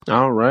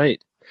All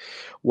right.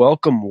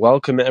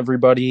 Welcome,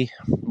 everybody.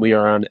 We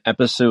are on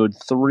episode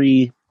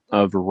 3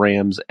 of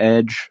Rams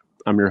Edge.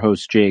 I'm your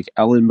host, Jake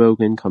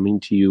Ellenbogen, coming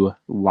to you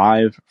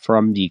live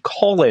from the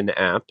Call-In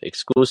app,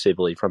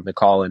 exclusively from the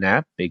Call-In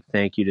app. Big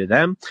thank you to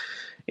them.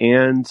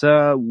 And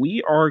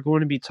we are going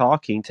to be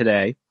talking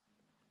today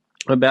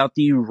about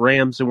the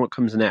Rams and what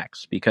comes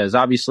next, because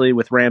obviously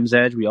with Rams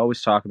Edge, we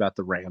always talk about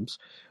the Rams.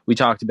 We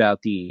talked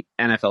about the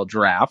NFL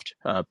draft,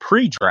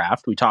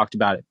 pre-draft. We talked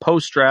about it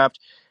post-draft.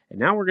 And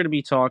now we're going to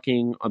be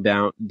talking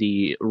about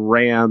the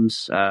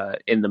Rams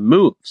and the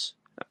moves.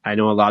 I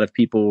know a lot of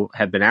people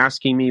have been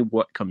asking me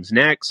what comes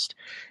next.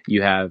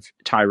 You have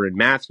Tyrann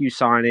Mathieu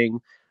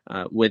signing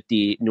with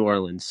the New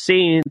Orleans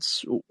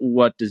Saints.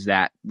 What does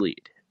that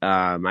lead?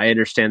 I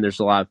understand there's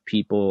a lot of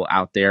people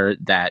out there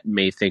that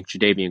may think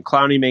Jadeveon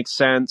Clowney makes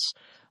sense.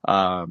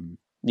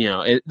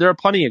 There are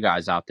plenty of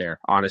guys out there,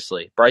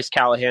 honestly. Bryce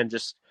Callahan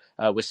just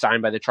was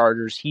signed by the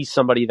Chargers. He's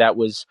somebody that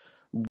was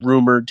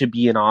rumored to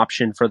be an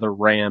option for the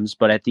Rams.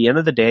 But at the end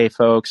of the day,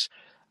 folks,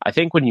 I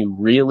think when you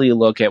really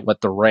look at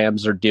what the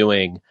Rams are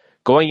doing,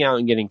 going out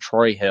and getting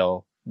Troy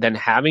Hill, then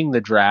having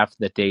the draft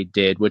that they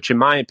did, which in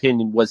my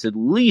opinion was at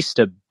least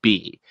a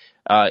B.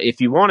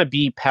 If you want to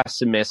be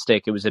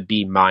pessimistic, it was a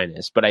B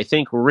minus. But I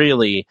think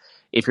really,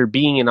 if you're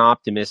being an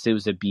optimist, it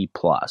was a B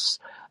plus.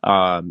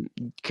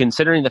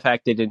 Considering the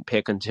fact they didn't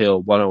pick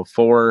until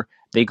 104,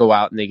 they go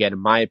out and they get, in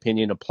my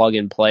opinion, a plug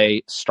and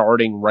play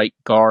starting right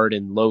guard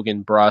in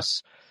Logan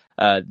Bruss.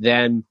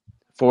 Then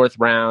fourth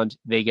round,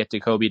 they get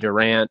Jacoby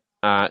Durant,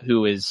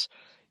 who is,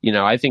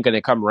 I think going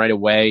to come right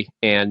away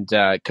and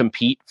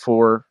compete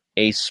for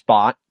a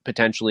spot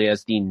potentially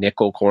as the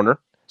nickel corner.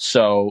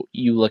 So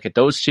you look at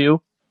those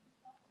two.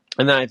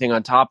 And then I think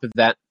on top of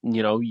that,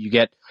 you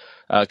get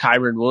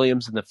Kyren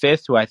Williams in the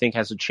fifth, who I think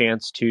has a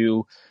chance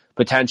to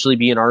potentially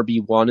be an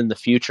RB1 in the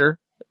future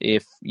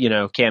if,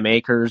 Cam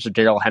Akers or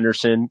Darrell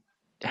Henderson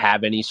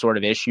have any sort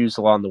of issues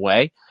along the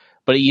way.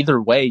 But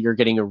either way, you're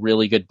getting a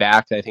really good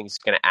back that I think is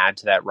going to add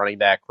to that running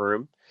back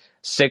room.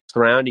 Sixth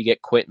round, you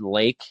get Quentin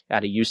Lake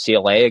out of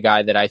UCLA, a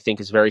guy that I think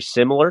is very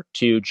similar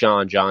to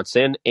John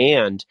Johnson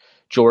and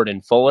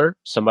Jordan Fuller,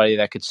 somebody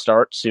that could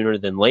start sooner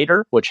than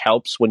later, which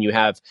helps when you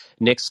have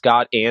Nick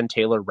Scott and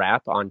Taylor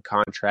Rapp on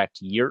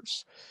contract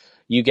years.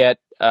 You get,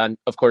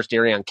 of course,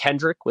 Darion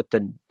Kendrick with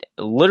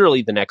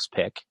literally the next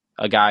pick,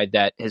 a guy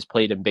that has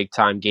played in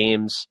big-time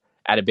games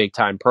at a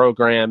big-time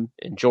program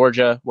in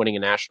Georgia, winning a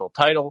national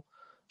title.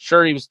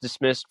 Sure, he was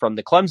dismissed from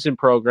the Clemson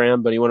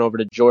program, but he went over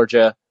to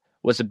Georgia,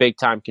 was a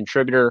big-time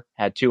contributor,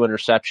 had 2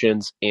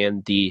 interceptions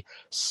in the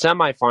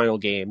semifinal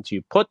game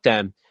to put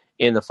them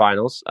in the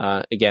finals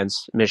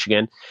against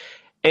Michigan.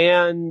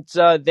 And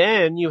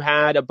then you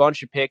had a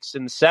bunch of picks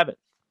in the 7th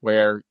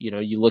where,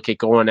 you look at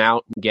going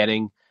out and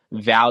getting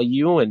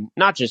value, and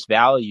not just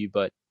value,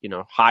 but,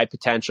 high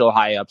potential,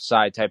 high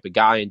upside type of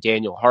guy. And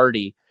Daniel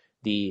Hardy,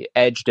 the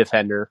edge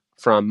defender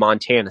from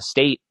Montana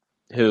State,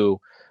 who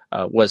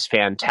was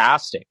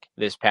fantastic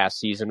this past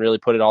season, really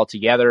put it all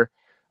together.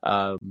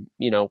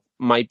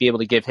 Might be able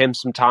to give him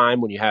some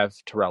time when you have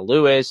Terrell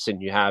Lewis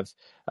and you have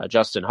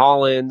Justin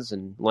Hollins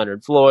and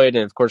Leonard Floyd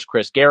and, of course,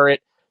 Chris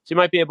Garrett. So you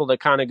might be able to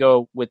kind of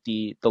go with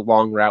the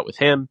long route with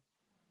him.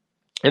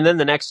 And then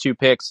the next 2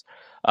 picks,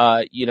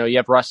 you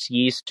have Russ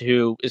Yeast,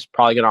 who is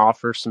probably going to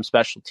offer some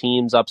special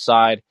teams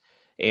upside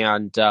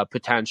and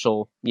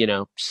potential,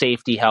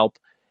 safety help.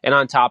 And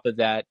on top of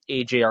that,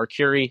 A.J.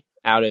 Arcuri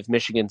out of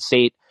Michigan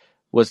State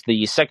was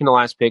the second to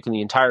last pick in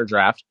the entire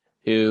draft,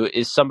 who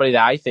is somebody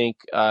that I think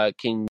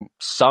can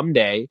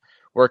someday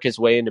work his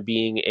way into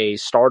being a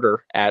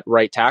starter at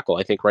right tackle.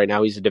 I think right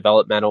now he's a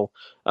developmental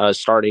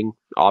starting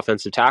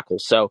offensive tackle.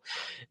 So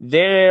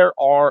there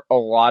are a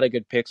lot of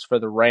good picks for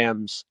the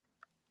Rams.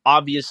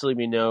 Obviously,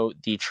 we know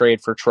the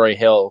trade for Troy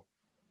Hill,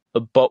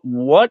 but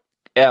what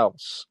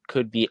else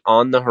could be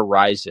on the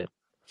horizon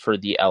for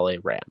the LA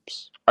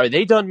Rams? Are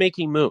they done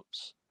making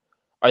moves?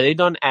 Are they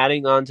done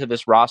adding on to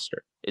this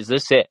roster? Is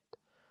this it?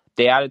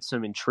 They added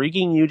some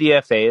intriguing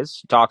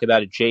UDFAs. Talk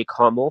about a Jake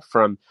Hummel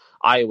from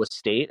Iowa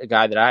State, a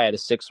guy that I had a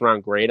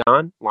 6th-round grade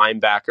on,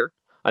 linebacker.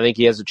 I think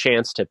he has a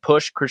chance to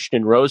push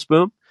Christian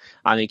Roseboom.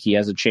 I think he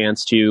has a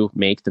chance to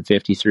make the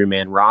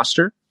 53-man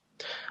roster.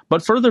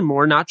 But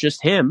furthermore, not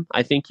just him,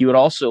 I think you would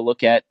also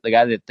look at the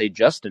guy that they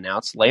just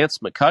announced, Lance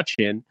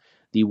McCutcheon,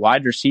 the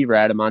wide receiver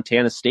out of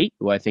Montana State,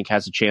 who I think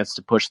has a chance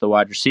to push the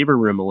wide receiver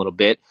room a little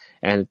bit.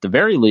 And at the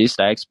very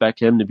least, I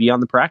expect him to be on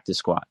the practice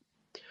squad.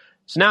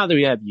 So now that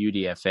we have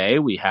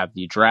UDFA, we have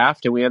the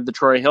draft, and we have the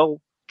Troy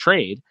Hill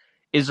trade,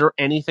 is there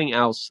anything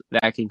else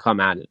that can come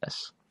out of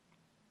this?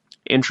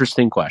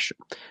 Interesting question.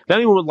 If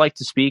anyone would like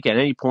to speak at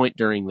any point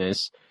during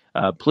this,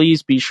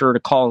 please be sure to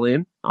call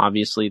in.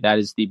 Obviously, that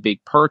is the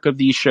big perk of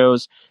these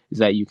shows, is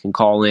that you can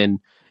call in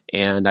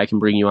and I can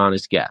bring you on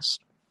as guest.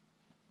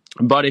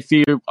 But if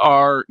you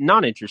are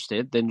not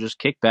interested, then just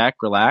kick back,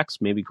 relax,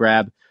 maybe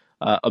grab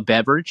a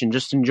beverage and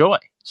just enjoy.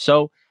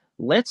 So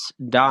let's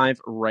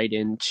dive right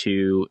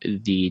into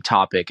the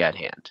topic at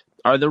hand.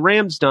 Are the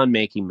Rams done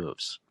making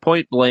moves?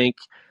 Point blank,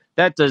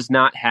 that does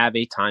not have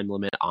a time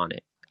limit on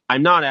it.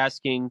 I'm not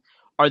asking,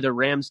 are the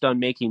Rams done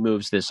making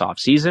moves this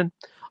offseason?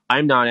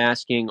 I'm not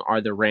asking,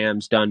 are the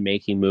Rams done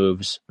making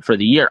moves for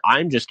the year?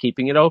 I'm just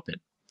keeping it open.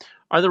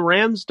 Are the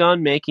Rams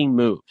done making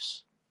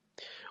moves?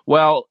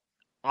 Well,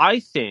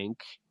 I think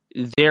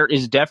there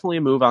is definitely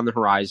a move on the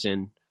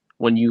horizon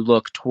when you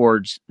look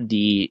towards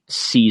the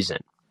season.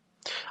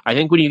 I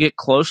think when you get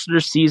closer to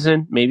the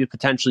season, maybe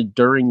potentially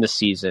during the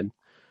season,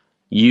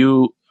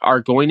 you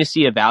are going to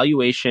see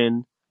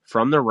evaluation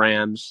from the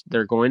Rams.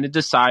 They're going to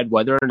decide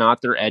whether or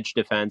not their edge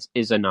defense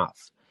is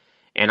enough.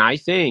 And I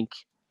think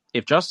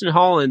if Justin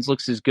Hollins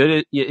looks as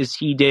good as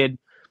he did,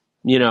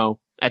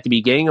 at the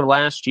beginning of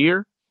last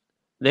year,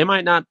 they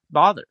might not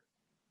bother.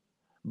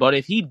 But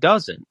if he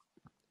doesn't,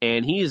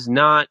 and he is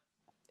not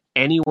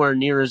anywhere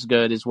near as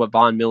good as what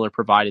Von Miller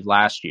provided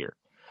last year,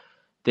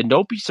 then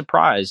don't be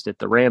surprised if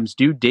the Rams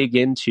do dig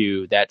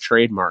into that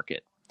trade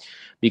market,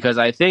 because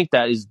I think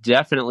that is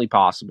definitely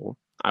possible.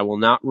 I will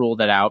not rule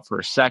that out for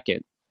a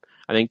second.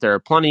 I think there are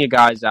plenty of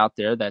guys out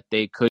there that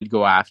they could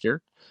go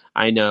after.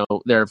 I know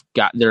there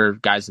are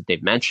guys that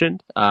they've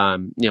mentioned,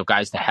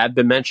 guys that have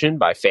been mentioned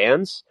by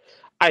fans.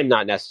 I'm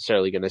not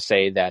necessarily going to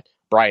say that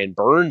Brian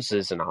Burns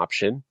is an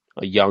option,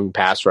 a young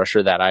pass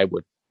rusher that I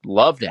would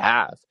love to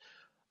have.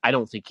 I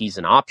don't think he's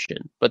an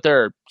option, but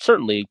there are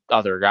certainly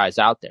other guys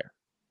out there.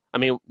 I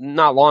mean,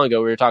 not long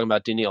ago, we were talking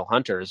about Danielle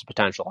Hunter as a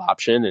potential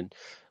option, and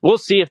we'll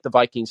see if the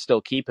Vikings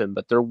still keep him,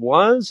 but there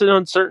was an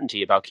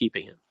uncertainty about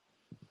keeping him.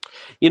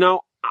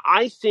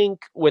 I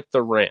think with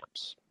the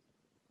Rams,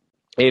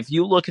 if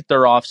you look at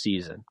their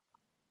offseason,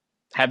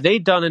 have they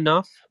done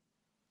enough?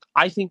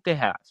 I think they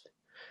have.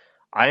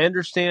 I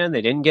understand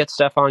they didn't get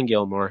Stephon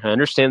Gilmore. I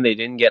understand they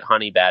didn't get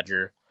Honey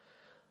Badger.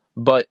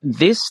 But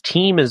this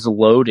team is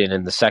loaded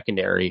in the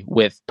secondary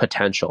with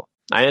potential.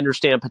 I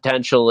understand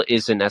potential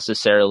isn't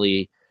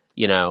necessarily,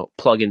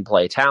 plug and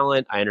play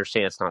talent. I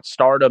understand it's not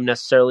stardom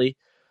necessarily,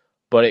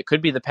 but it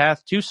could be the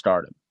path to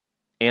stardom.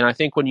 And I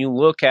think when you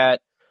look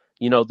at,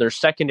 their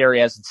secondary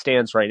as it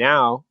stands right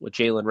now with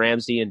Jalen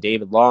Ramsey and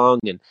David Long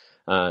and,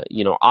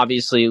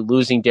 obviously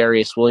losing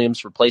Darius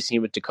Williams, replacing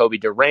him with Jacoby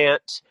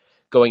Durant,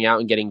 going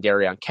out and getting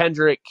Darion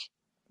Kendrick,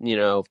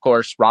 of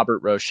course, Robert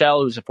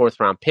Rochelle, who's a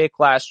 4th-round pick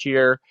last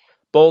year.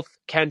 Both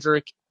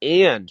Kendrick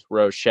and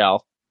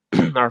Rochelle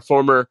are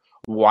former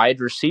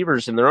wide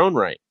receivers in their own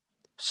right.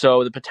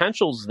 So the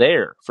potential's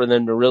there for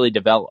them to really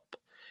develop.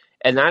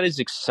 And that is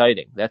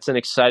exciting. That's an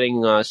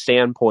exciting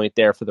standpoint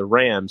there for the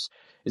Rams,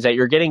 is that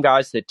you're getting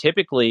guys that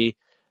typically,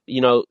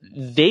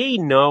 they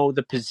know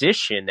the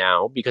position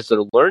now because they're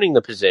learning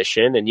the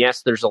position. And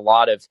yes, there's a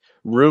lot of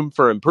room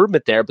for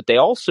improvement there, but they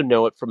also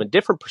know it from a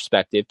different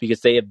perspective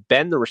because they have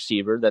been the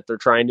receiver that they're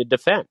trying to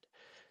defend.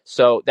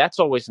 So that's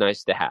always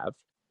nice to have.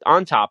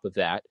 On top of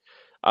that,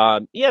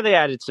 they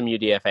added some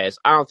UDFAs.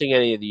 I don't think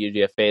any of the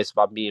UDFAs, if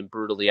I'm being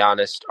brutally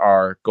honest,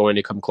 are going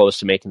to come close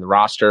to making the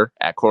roster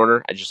at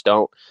corner. I just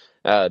don't.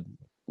 I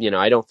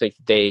don't think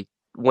they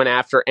went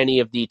after any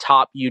of the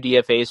top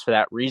UDFAs for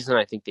that reason.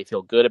 I think they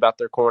feel good about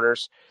their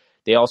corners.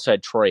 They also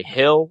had Troy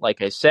Hill,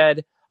 like I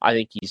said. I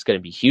think he's going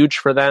to be huge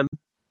for them.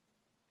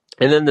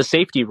 And then the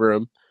safety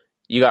room,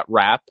 you got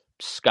Rapp,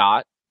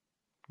 Scott,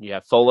 you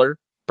have Fuller,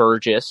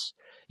 Burgess,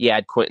 you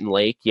had Quentin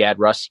Lake, you had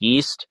Russ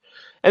Yeast.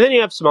 And then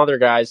you have some other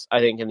guys, I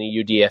think, in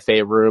the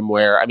UDFA room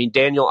where,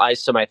 Daniel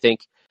Isom, I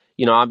think,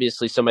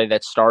 obviously somebody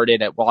that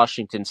started at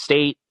Washington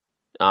State,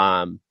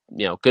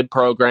 good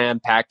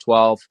program,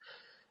 Pac-12.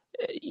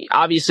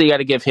 Obviously, you got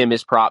to give him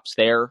his props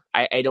there.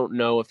 I don't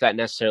know if that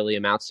necessarily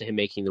amounts to him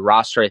making the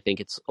roster. I think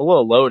it's a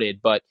little loaded,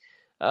 but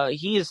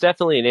he is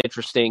definitely an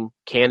interesting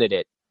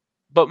candidate.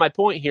 But my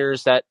point here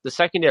is that the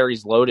secondary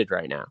is loaded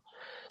right now.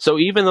 So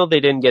even though they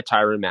didn't get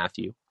Tyrann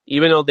Mathieu,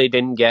 even though they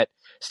didn't get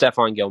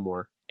Stephon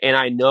Gilmore, and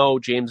I know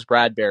James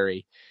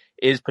Bradberry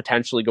is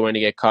potentially going to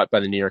get cut by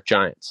the New York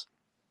Giants.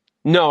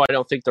 No, I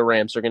don't think the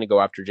Rams are going to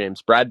go after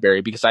James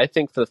Bradberry because I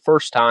think for the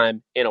first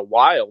time in a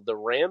while, the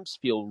Rams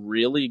feel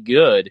really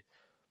good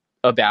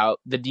about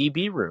the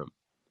DB room,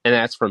 and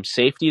that's from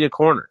safety to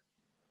corner.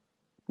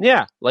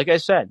 Yeah, like I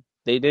said,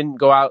 they didn't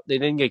go out. They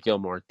didn't get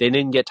Gilmore. They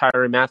didn't get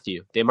Tyrann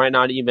Mathieu. They might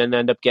not even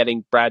end up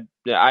getting Brad.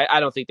 I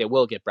don't think they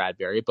will get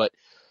Bradberry, but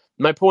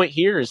my point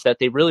here is that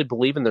they really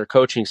believe in their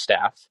coaching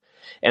staff.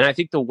 And I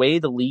think the way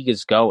the league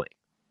is going,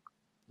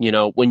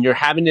 when you're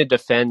having to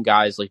defend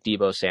guys like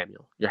Deebo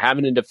Samuel, you're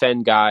having to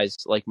defend guys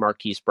like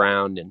Marquise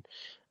Brown and,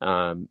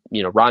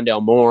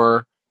 Rondale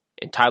Moore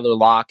and Tyler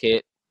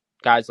Lockett,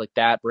 guys like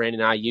that,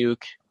 Brandon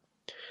Ayuk.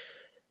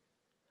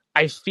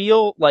 I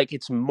feel like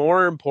it's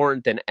more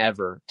important than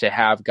ever to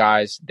have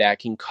guys that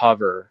can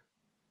cover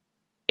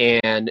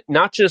and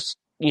not just,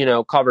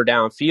 cover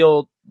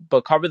downfield,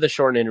 but cover the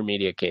short and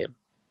intermediate game.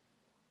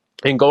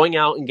 And going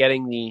out and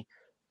getting the,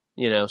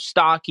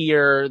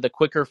 stockier, the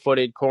quicker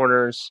footed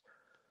corners,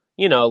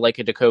 like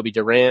a Jacoby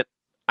Durant,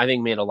 I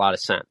think made a lot of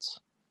sense.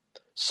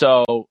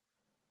 So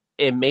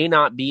it may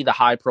not be the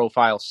high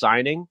profile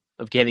signing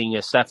of getting a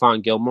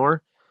Stephon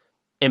Gilmore.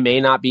 It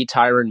may not be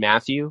Tyrann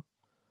Mathieu.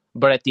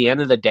 But at the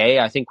end of the day,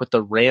 I think what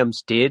the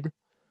Rams did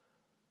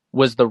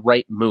was the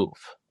right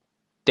move.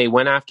 They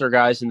went after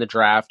guys in the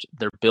draft.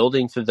 They're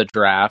building through the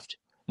draft.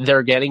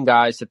 They're getting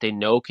guys that they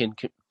know can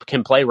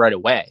play right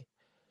away.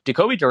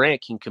 Jacoby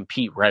Durant can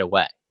compete right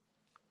away.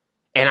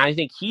 And I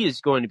think he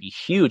is going to be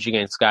huge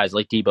against guys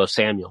like Deebo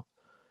Samuel.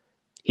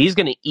 He's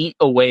going to eat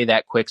away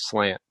that quick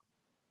slant.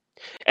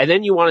 And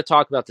then you want to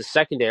talk about the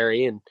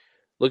secondary and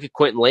look at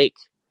Quentin Lake.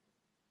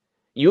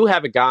 You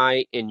have a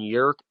guy in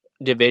your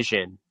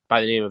division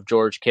by the name of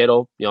George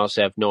Kittle. You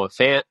also have Noah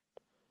Fant.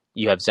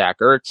 You have Zach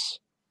Ertz.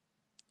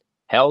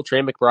 Hell,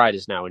 Trey McBride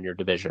is now in your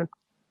division.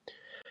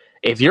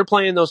 If you're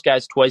playing those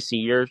guys twice a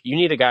year, you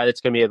need a guy that's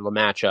going to be able to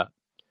match up.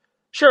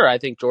 Sure, I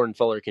think Jordan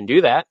Fuller can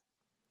do that.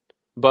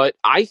 But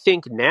I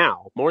think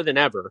now, more than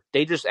ever,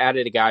 they just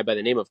added a guy by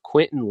the name of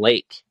Quentin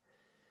Lake,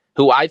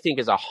 who I think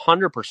is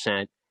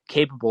 100%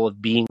 capable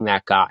of being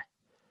that guy.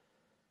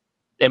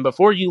 And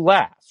before you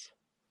laugh,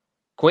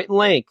 Quentin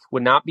Lake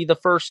would not be the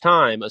first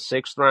time a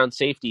sixth-round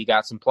safety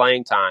got some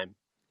playing time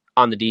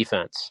on the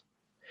defense.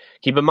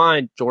 Keep in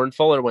mind, Jordan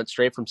Fuller went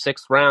straight from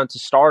sixth round to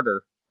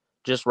starter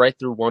just right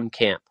through one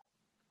camp.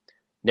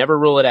 Never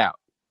rule it out.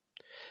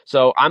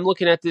 So I'm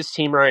looking at this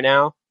team right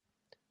now.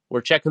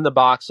 We're checking the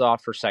box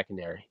off for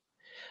secondary.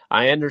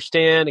 I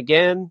understand,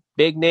 again,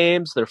 big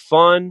names, they're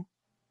fun.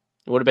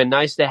 It would have been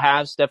nice to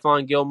have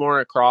Stephon Gilmore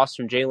across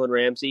from Jalen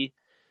Ramsey,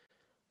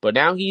 but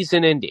now he's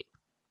in Indy.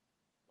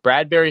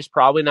 Bradbury's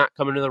probably not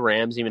coming to the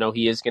Rams, even though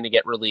he is going to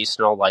get released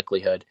in all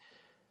likelihood.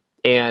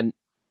 And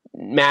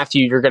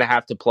Matthew, you're going to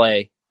have to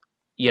play,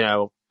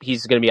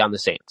 he's going to be on the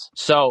Saints.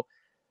 So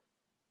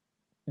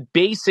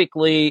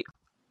basically,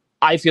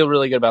 I feel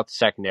really good about the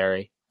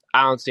secondary.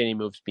 I don't see any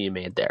moves being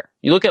made there.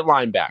 You look at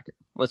linebacker.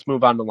 Let's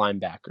move on to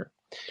linebacker.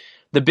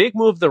 The big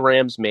move the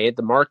Rams made,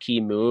 the marquee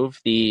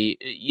move, the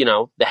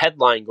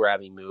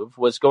headline-grabbing move,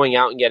 was going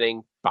out and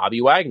getting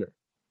Bobby Wagner.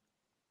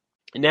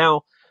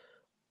 Now,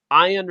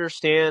 I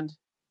understand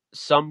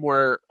some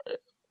were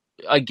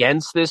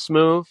against this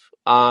move.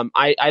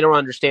 I don't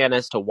understand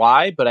as to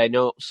why, but I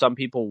know some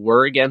people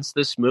were against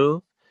this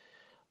move.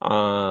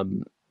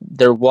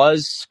 There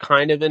was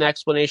kind of an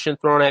explanation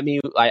thrown at me.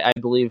 I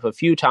believe a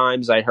few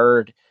times I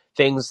heard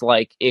things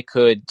like it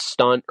could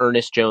stunt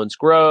Ernest Jones'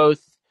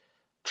 growth.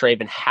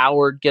 Travon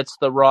Howard gets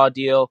the raw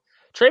deal.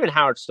 Travon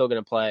Howard's still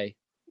going to play.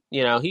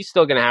 He's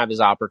still going to have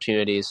his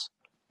opportunities.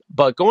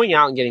 But going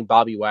out and getting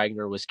Bobby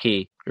Wagner was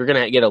key. You're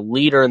going to get a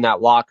leader in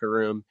that locker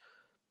room.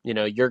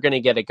 You're going to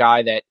get a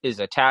guy that is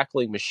a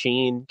tackling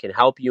machine, can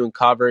help you in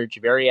coverage,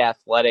 very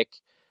athletic,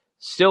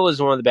 still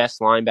is one of the best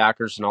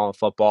linebackers in all of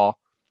football.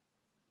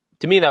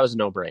 To me, that was a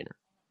no-brainer.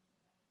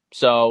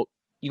 So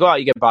you go out,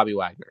 you get Bobby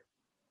Wagner.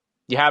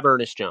 You have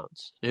Ernest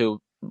Jones, who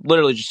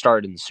literally just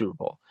started in the Super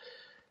Bowl.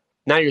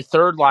 Now your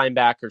third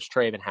linebacker is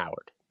Travon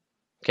Howard.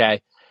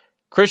 Okay.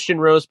 Christian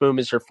Roseboom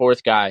is your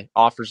fourth guy,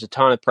 offers a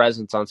ton of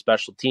presence on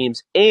special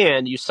teams,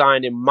 and you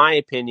signed, in my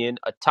opinion,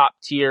 a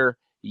top-tier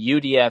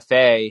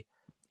UDFA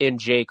in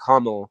Jake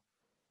Hummel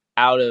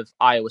out of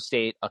Iowa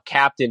State, a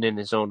captain in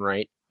his own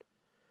right,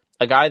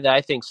 a guy that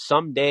I think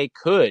someday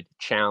could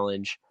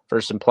challenge for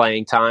some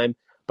playing time,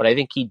 but I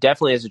think he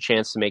definitely has a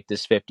chance to make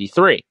this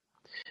 53.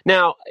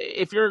 Now,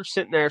 if you're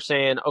sitting there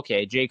saying,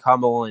 okay, Jake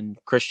Hummel and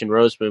Christian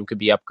Roseboom could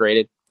be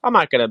upgraded, I'm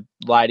not going to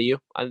lie to you.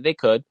 They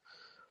could.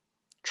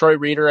 Troy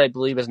Reeder, I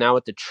believe, is now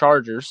with the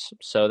Chargers,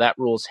 so that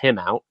rules him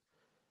out.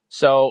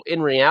 So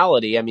in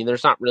reality,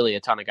 there's not really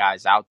a ton of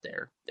guys out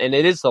there. And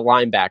it is the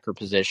linebacker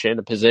position,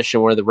 a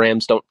position where the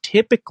Rams don't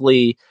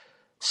typically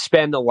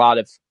spend a lot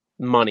of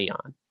money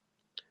on.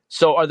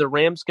 So are the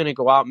Rams going to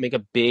go out and make a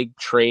big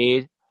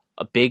trade,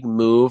 a big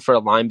move for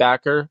a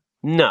linebacker?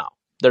 No,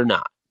 they're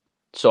not.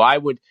 So I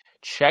would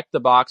check the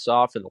box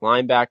off in the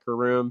linebacker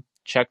room,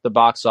 check the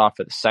box off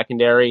for the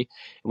secondary,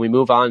 and we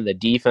move on to the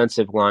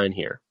defensive line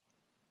here.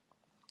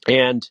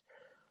 And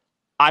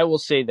I will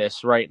say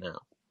this right now.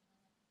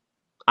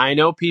 I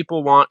know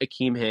people want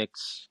Akeem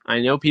Hicks.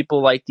 I know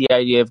people like the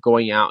idea of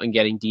going out and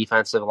getting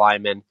defensive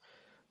linemen.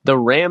 The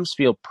Rams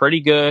feel pretty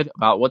good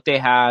about what they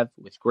have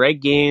with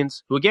Greg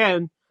Gaines, who,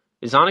 again,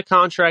 is on a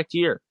contract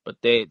year. But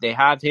they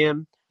have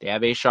him. They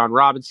have Ashawn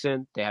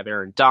Robinson. They have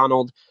Aaron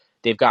Donald.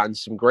 They've gotten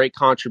some great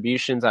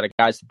contributions out of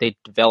guys that they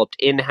developed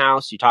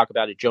in-house. You talk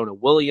about it, Jonah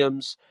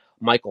Williams,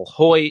 Michael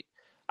Hoyt.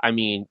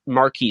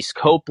 Marquise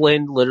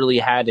Copeland literally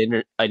had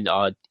an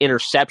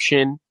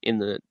interception in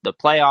the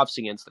playoffs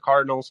against the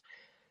Cardinals.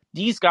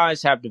 These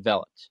guys have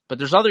developed, but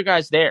there's other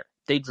guys there.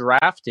 They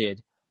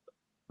drafted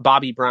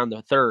Bobby Brown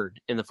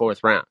III in the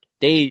fourth round.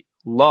 They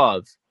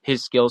love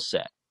his skill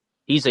set.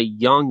 He's a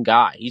young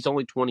guy. He's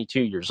only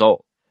 22 years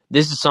old.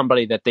 This is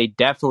somebody that they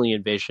definitely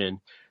envision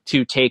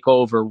to take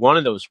over one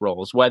of those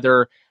roles,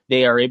 whether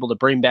they are able to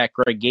bring back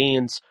Greg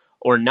Gaines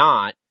or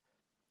not.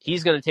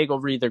 He's going to take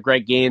over either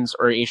Greg Gaines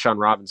or Ashawn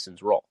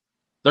Robinson's role.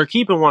 They're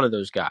keeping one of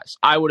those guys.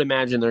 I would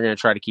imagine they're going to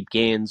try to keep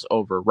Gaines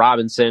over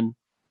Robinson,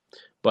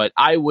 but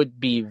I would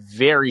be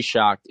very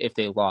shocked if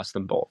they lost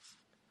them both.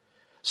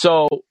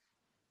 So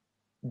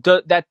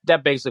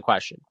that begs the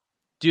question.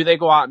 Do they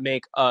go out and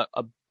make a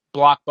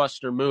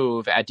blockbuster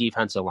move at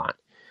defensive line?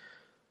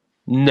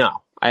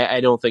 No, I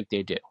don't think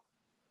they do.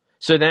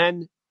 So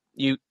then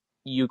you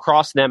you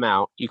cross them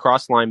out, you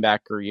cross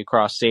linebacker, you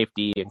cross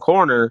safety and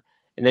corner,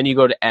 and then you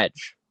go to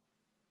edge.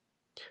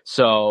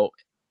 So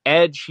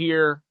edge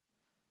here,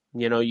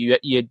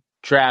 you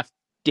draft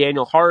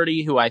Daniel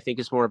Hardy, who I think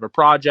is more of a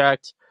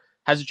project,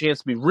 has a chance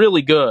to be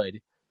really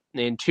good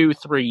in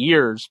 2-3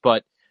 years,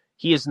 but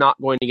he is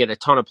not going to get a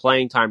ton of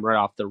playing time right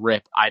off the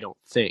rip, I don't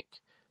think.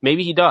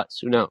 Maybe he does,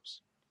 who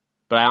knows?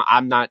 But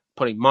I'm not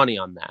putting money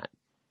on that.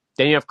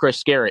 Then you have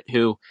Chris Garrett,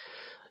 who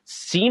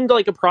seemed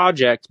like a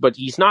project, but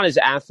he's not as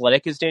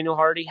athletic as Daniel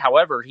Hardy.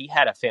 However, he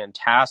had a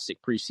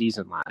fantastic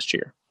preseason last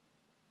year.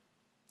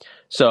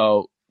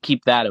 So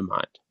keep that in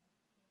mind.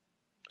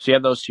 So you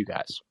have those two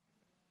guys.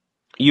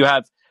 You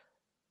have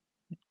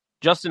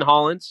Justin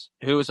Hollins,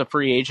 who is a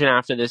free agent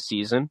after this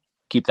season.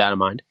 Keep that in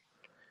mind.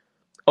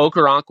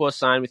 Okoronkwo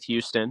signed with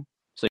Houston,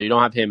 so you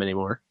don't have him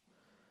anymore.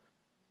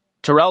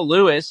 Terrell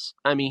Lewis,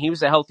 he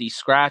was a healthy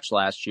scratch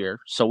last year,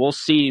 so we'll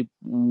see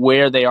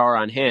where they are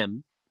on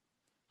him.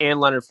 And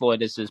Leonard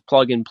Floyd is his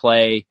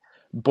plug-and-play,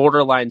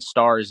 borderline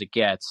star as it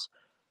gets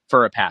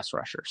for a pass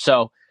rusher.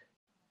 So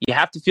you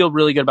have to feel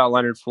really good about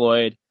Leonard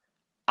Floyd.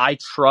 I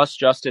trust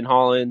Justin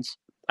Hollins.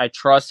 I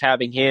trust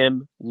having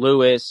him,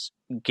 Lewis,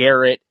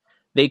 Garrett.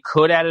 They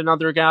could add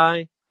another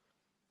guy.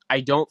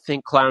 I don't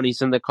think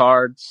Clowney's in the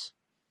cards.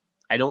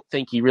 I don't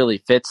think he really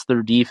fits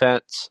their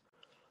defense,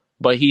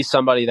 but he's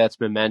somebody that's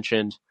been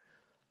mentioned.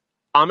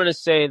 I'm going to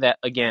say that,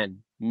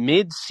 again,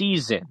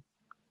 mid-season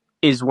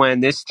is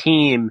when this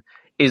team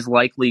is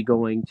likely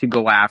going to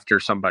go after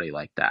somebody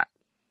like that.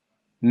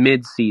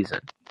 Mid-season.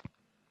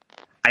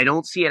 I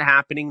don't see it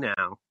happening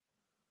now,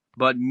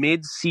 but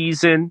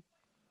mid-season,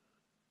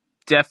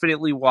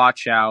 definitely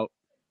watch out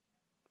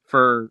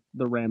for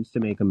the Rams to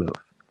make a move.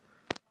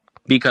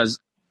 Because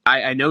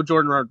I know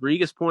Jordan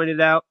Rodriguez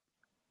pointed out,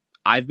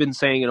 I've been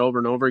saying it over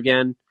and over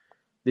again,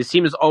 this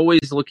team is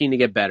always looking to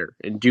get better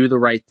and do the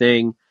right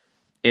thing,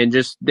 and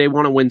just they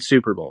want to win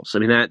Super Bowls.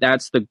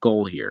 That's the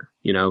goal here.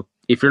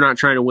 If you're not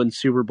trying to win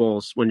Super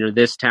Bowls when you're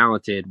this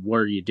talented, what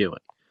are you doing?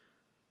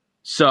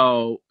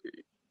 So,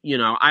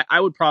 I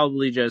would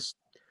probably just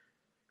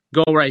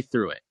go right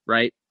through it,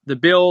 right? The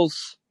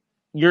Bills,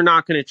 you're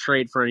not going to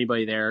trade for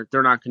anybody there.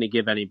 They're not going to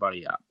give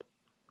anybody up,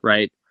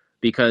 right?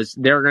 Because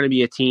they're going to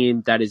be a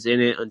team that is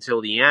in it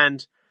until the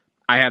end.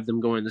 I have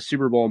them going to the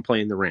Super Bowl and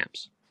playing the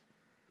Rams.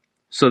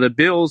 So the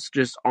Bills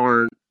just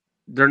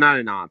they're not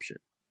an option.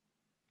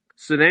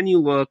 So then you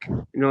look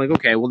and you're like,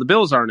 okay, well, the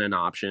Bills aren't an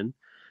option.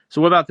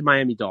 So what about the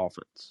Miami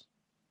Dolphins?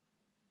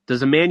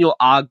 Does Emmanuel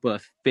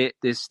Ogbah fit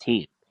this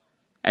team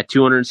at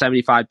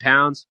 275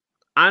 pounds?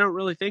 I don't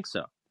really think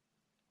so.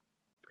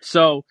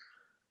 So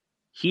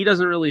he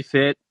doesn't really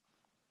fit.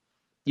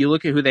 You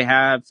look at who they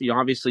have.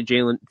 Obviously,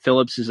 Jalen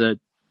Phillips is a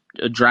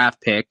draft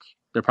pick.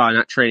 They're probably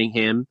not trading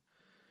him.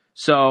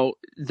 So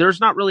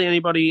there's not really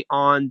anybody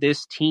on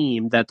this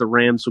team that the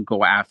Rams would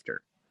go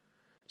after.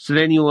 So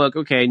then you look,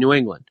 okay, New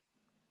England,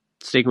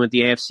 sticking with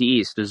the AFC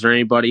East. Is there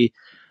anybody?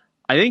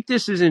 I think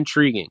this is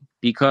intriguing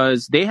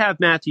because they have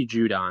Matthew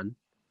Judon.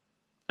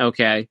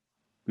 Okay,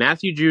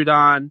 Matthew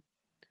Judon.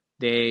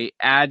 They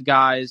add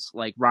guys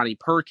like Ronnie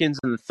Perkins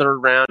in the third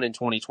round in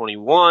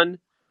 2021.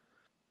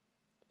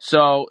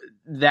 So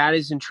that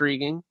is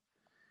intriguing.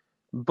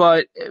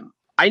 But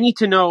I need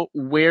to know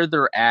where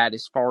they're at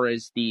as far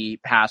as the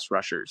pass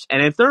rushers.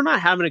 And if they're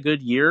not having a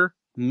good year,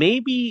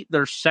 maybe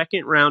their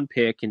second round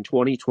pick in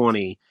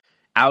 2020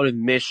 out of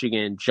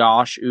Michigan,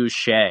 Josh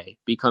Uche,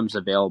 becomes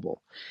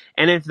available.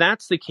 And if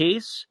that's the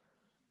case,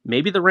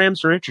 maybe the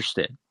Rams are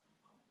interested.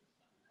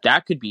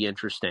 That could be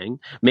interesting.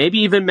 Maybe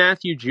even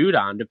Matthew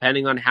Judon,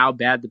 depending on how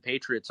bad the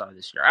Patriots are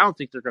this year. I don't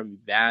think they're going to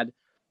be bad,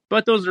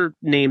 but those are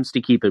names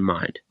to keep in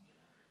mind.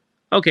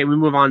 Okay, we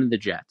move on to the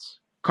Jets.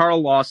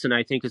 Carl Lawson,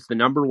 I think, is the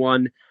number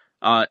one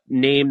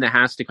name that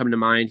has to come to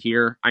mind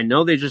here. I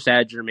know they just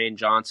added Jermaine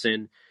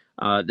Johnson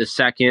the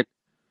second,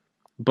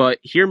 but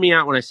hear me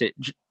out when I say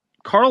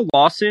Carl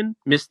Lawson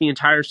missed the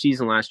entire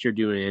season last year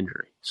due to an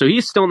injury. So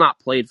he's still not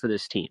played for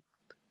this team.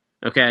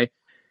 Okay?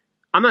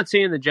 I'm not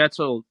saying the Jets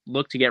will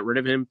look to get rid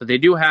of him, but they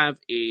do have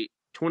a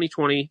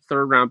 2020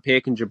 third-round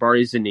pick in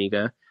Jabari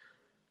Zuniga.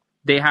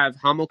 They have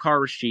Hamilcar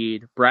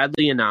Rashed,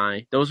 Bradley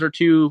Anae. Those are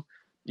two,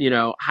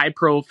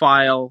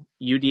 high-profile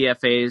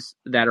UDFAs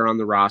that are on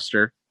the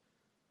roster.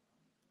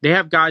 They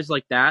have guys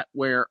like that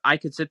where I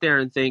could sit there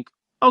and think,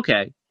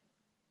 okay,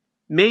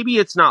 maybe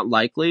it's not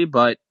likely,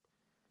 but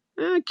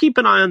keep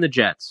an eye on the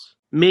Jets.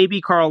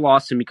 Maybe Carl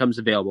Lawson becomes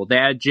available. They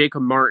had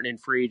Jacob Martin in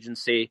free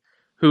agency.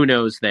 Who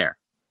knows there?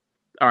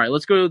 All right,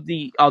 let's go to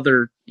the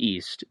other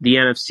East, the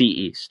NFC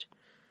East.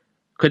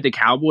 Could the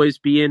Cowboys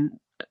be in,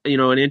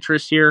 an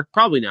interest here?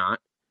 Probably not,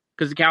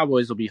 because the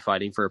Cowboys will be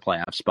fighting for a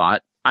playoff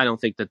spot. I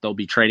don't think that they'll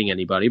be trading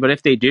anybody, but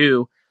if they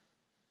do,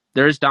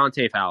 there's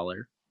Dante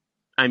Fowler.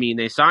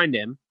 They signed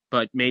him,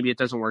 but maybe it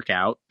doesn't work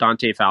out.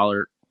 Dante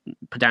Fowler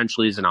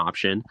potentially is an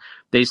option.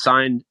 They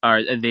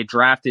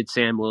drafted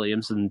Sam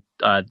Williams in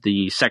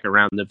the second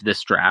round of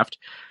this draft.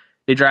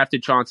 They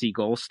drafted Chauncey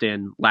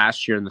Golston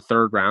last year in the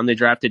third round. They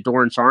drafted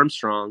Dorrance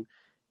Armstrong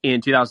in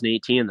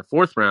 2018 in the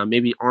fourth round.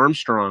 Maybe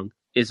Armstrong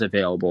is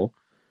available.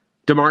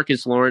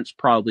 DeMarcus Lawrence,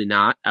 probably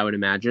not, I would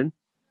imagine.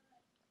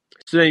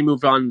 So then you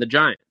move on to the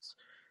Giants.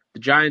 The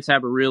Giants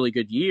have a really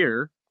good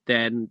year,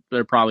 then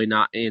they're probably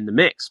not in the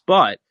mix.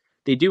 But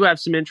they do have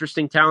some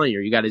interesting talent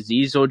here. You got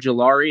Azeez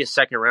Ojulari, a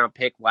second-round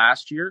pick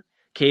last year.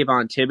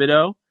 Kayvon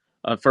Thibodeau,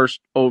 a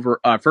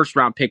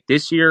first-round pick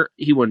this year.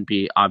 He wouldn't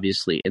be,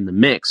 obviously, in the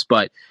mix.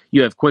 But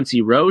you have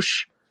Quincy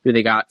Roche, who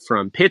they got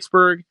from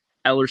Pittsburgh.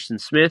 Ellerson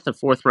Smith, a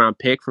fourth-round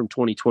pick from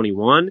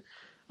 2021.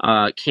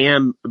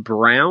 Cam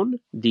Brown,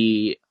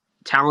 the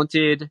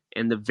talented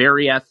and the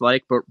very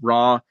athletic but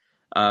raw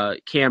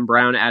Cam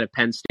Brown out of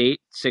Penn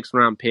State,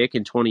 sixth-round pick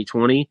in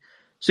 2020.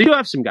 So you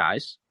have some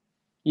guys.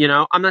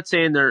 I'm not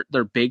saying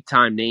they're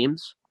big-time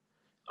names,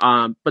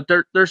 but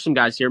there's some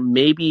guys here.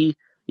 Maybe,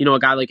 a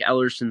guy like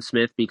Ellerson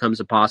Smith becomes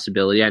a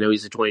possibility. I know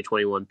he's a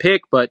 2021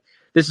 pick, but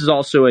this is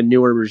also a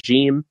newer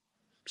regime,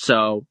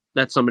 so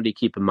that's somebody to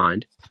keep in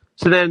mind.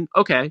 So then,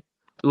 okay,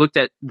 we looked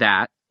at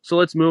that. So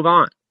let's move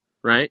on,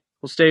 right?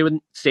 We'll stay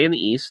in the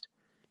East,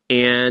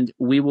 and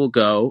we will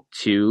go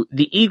to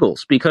the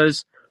Eagles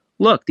because,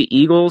 look, the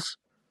Eagles,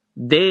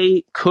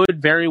 they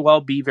could very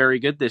well be very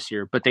good this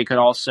year, but they could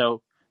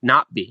also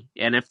not be.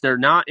 And if they're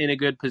not in a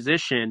good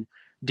position,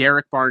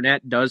 Derek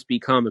Barnett does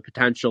become a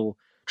potential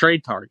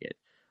trade target.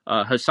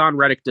 Hassan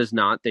Reddick does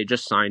not. They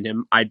just signed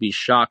him. I'd be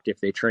shocked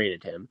if they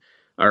traded him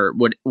or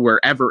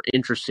were ever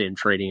interested in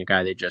trading a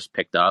guy they just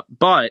picked up.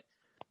 But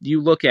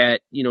you look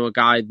at, a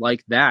guy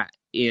like that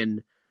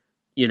in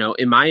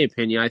my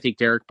opinion, I think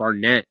Derek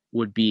Barnett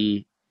would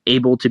be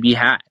able to be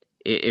had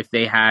if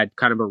they had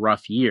kind of a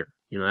rough year.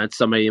 That's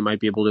somebody you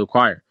might be able to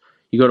acquire.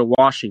 You go to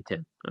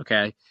Washington,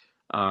 okay?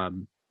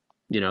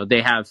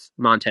 They have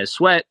Montez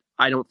Sweat.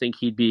 I don't think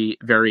he'd be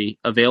very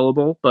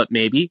available, but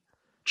maybe.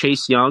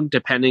 Chase Young,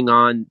 depending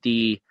on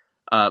the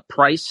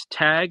price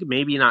tag,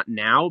 maybe not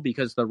now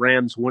because the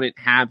Rams wouldn't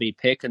have a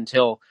pick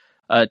until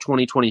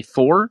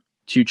 2024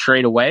 to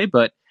trade away.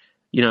 But,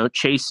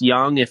 Chase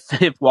Young, if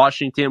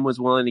Washington was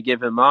willing to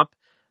give him up,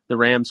 the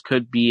Rams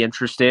could be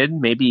interested.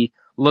 Maybe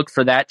look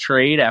for that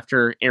trade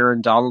after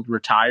Aaron Donald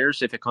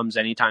retires if it comes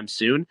anytime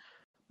soon.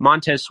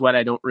 Montez Sweat,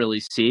 I don't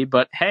really see,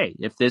 but hey,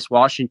 if this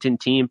Washington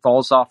team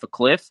falls off a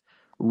cliff,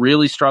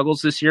 really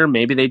struggles this year,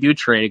 maybe they do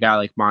trade a guy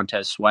like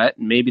Montez Sweat,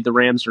 and maybe the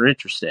Rams are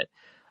interested.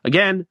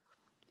 Again,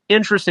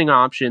 interesting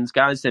options,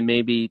 guys that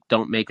maybe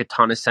don't make a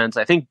ton of sense.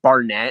 I think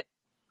Barnett,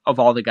 of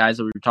all the guys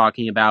that we were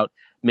talking about,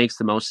 makes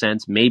the most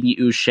sense. Maybe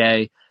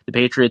Uche. The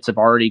Patriots have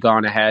already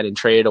gone ahead and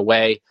traded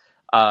away,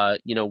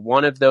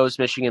 one of those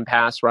Michigan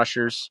pass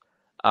rushers,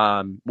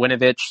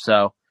 Winovich.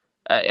 So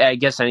I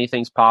guess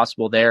anything's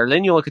possible there.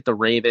 Then you look at the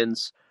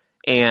Ravens,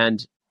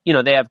 and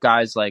they have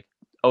guys like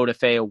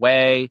Odafe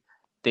Away.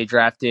 They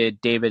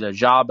drafted David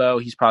Ajabo.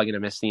 He's probably going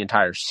to miss the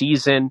entire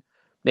season.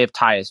 They have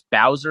Tyus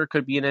Bowser,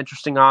 could be an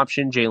interesting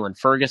option. Jalen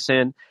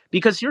Ferguson.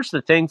 Because here's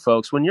the thing,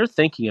 folks. When you're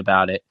thinking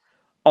about it,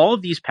 all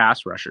of these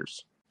pass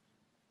rushers,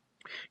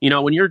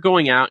 when you're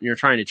going out and you're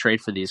trying to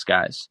trade for these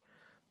guys,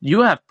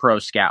 you have pro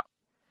scout.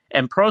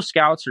 And pro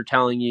scouts are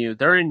telling you,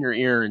 they're in your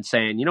ear and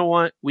saying, you know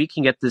what, we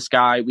can get this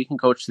guy, we can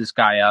coach this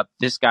guy up,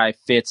 this guy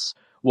fits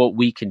what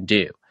we can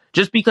do.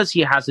 Just because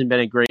he hasn't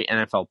been a great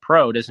NFL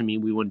pro doesn't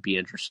mean we wouldn't be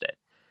interested.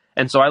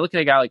 And so I look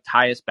at a guy like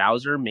Tyus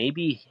Bowser,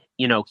 maybe,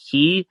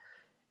 Tyus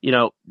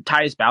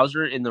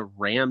Bowser in the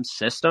Rams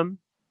system,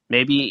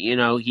 maybe,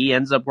 he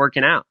ends up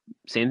working out.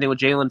 Same thing with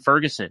Jalen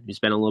Ferguson, who's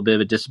been a little bit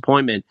of a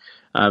disappointment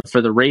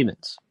for the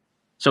Ravens.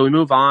 So we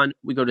move on,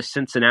 we go to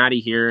Cincinnati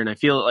here, and I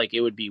feel like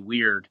it would be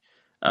weird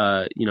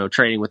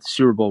trading with the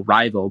Super Bowl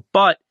rival.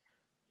 But,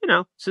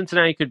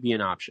 Cincinnati could be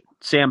an option.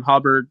 Sam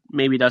Hubbard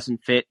maybe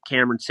doesn't fit.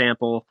 Cameron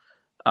Sample,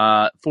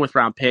 fourth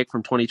round pick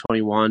from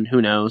 2021.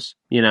 Who knows,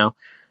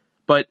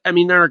 But,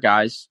 there are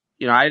guys,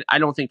 I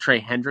don't think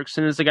Trey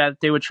Hendrickson is the guy that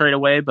they would trade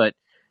away. But,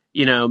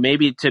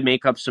 maybe to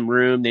make up some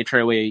room, they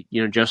trade away,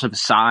 Joseph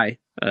Asai,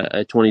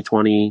 a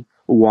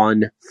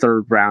 2021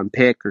 third round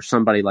pick or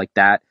somebody like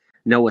that.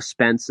 Noah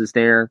Spence is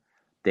there.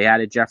 They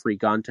added Jeffrey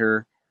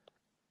Gunter.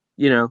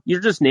 You're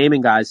just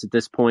naming guys at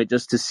this point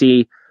just to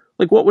see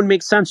what would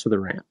make sense for the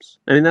Rams.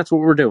 That's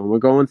what we're doing. We're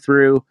going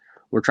through,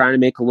 we're trying to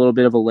make a little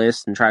bit of a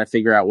list and try to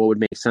figure out what would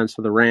make sense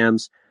for the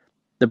Rams.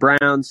 The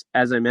Browns,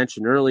 as I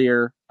mentioned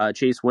earlier,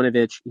 Chase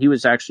Winovich, he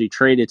was actually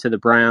traded to the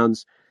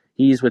Browns.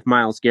 He's with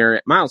Myles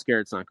Garrett. Myles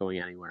Garrett's not going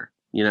anywhere.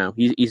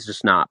 He's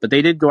just not. But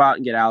they did go out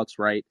and get Alex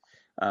Wright.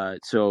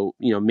 So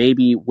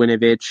maybe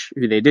Winovich,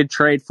 who they did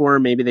trade for,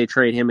 maybe they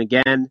trade him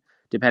again,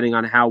 depending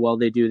on how well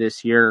they do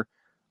this year.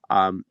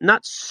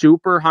 Not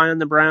super high on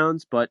the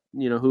Browns, but,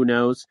 who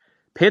knows?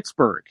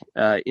 Pittsburgh,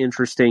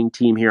 interesting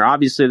team here.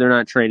 Obviously, they're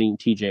not trading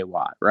TJ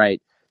Watt,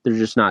 right? They're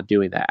just not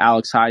doing that.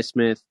 Alex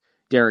Highsmith,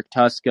 Derek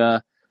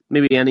Tuska,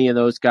 maybe any of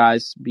those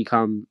guys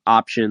become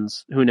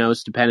options. Who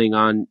knows, depending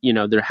on,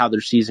 how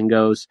their season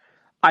goes.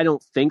 I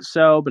don't think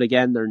so, but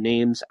again, their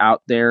names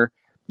out there.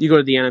 You go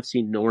to the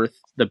NFC North,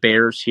 the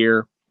Bears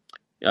here.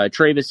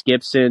 Travis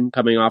Gibson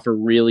coming off a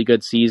really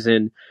good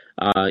season,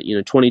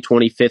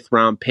 2020 fifth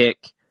round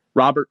pick.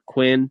 Robert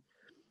Quinn.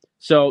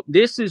 So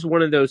this is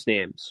one of those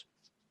names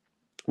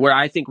where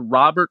I think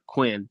Robert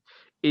Quinn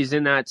is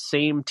in that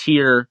same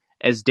tier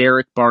as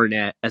Derek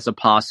Barnett as a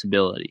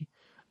possibility.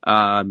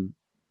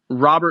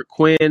 Robert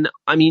Quinn,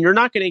 I mean, you're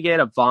not going to get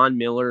a Von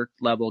Miller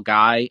level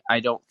guy, I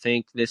don't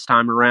think, this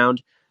time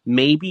around.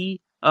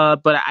 Maybe,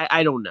 but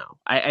I don't know.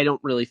 I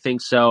don't really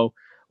think so.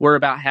 We're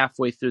about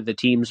halfway through the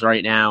teams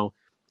right now,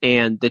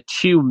 and the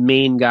two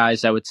main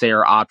guys I would say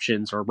are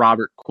options are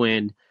Robert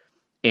Quinn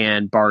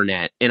and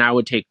Barnett. And I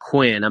would take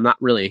Quinn. I'm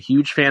not really a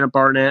huge fan of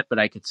Barnett, but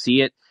I could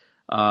see it.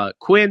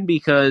 Quinn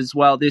because,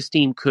 well, this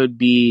team could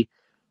be,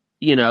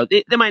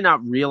 they might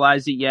not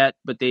realize it yet,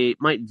 but they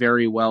might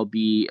very well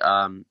be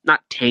not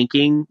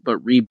tanking, but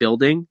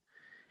rebuilding.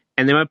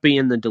 And they might be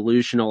in the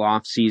delusional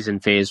off-season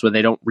phase where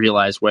they don't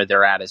realize where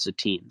they're at as a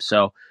team.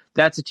 So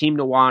that's a team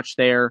to watch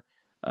there.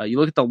 You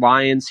look at the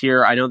Lions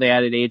here. I know they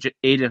added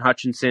Aiden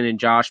Hutchinson and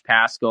Josh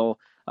Pascal.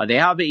 They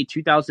have a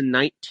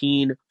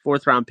 2019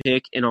 fourth-round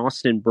pick in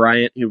Austin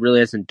Bryant, who really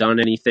hasn't done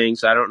anything,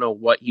 so I don't know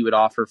what he would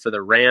offer for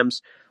the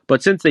Rams.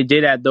 But since they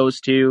did add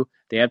those two,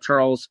 they have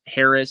Charles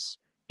Harris.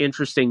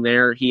 Interesting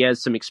there. He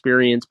has some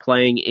experience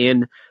playing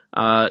in,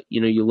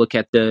 you look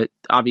at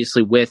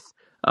obviously with,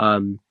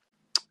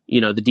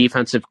 the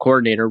defensive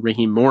coordinator,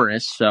 Raheem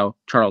Morris. So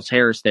Charles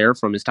Harris there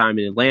from his time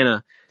in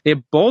Atlanta. They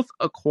have both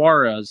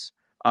Aquaras,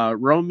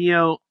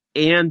 Romeo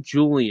and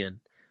Julian.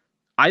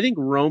 I think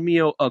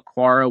Romeo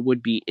Aquara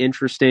would be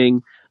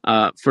interesting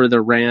for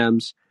the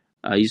Rams.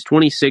 He's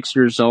 26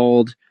 years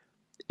old.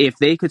 If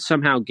they could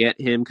somehow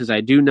get him, because I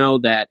do know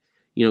that,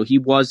 he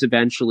was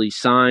eventually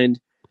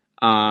signed.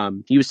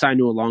 He was signed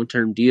to a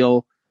long-term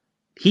deal.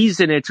 He's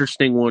an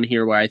interesting one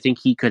here where I think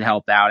he could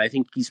help out. I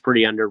think he's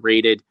pretty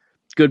underrated.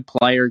 Good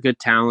player, good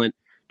talent.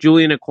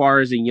 Julian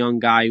Aquara is a young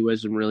guy who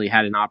hasn't really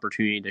had an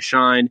opportunity to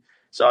shine.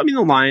 So, I mean,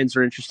 the Lions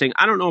are interesting.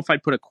 I don't know if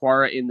I'd put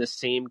Aquara in the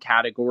same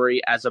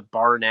category as a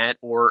Barnett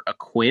or a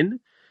Quinn,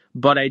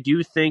 but I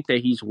do think that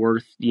he's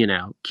worth,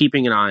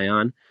 keeping an eye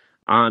on.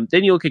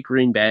 Then you look at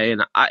Green Bay,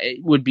 and I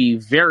would be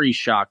very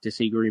shocked to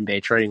see Green Bay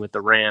trading with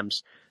the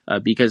Rams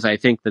because I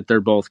think that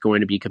they're both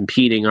going to be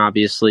competing,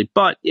 obviously.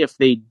 But if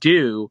they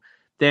do,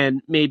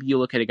 then maybe you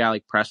look at a guy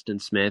like Preston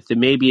Smith,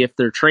 and maybe if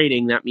they're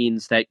trading, that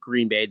means that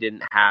Green Bay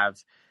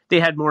they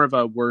had more of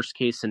a worst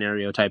case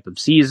scenario type of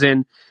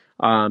season.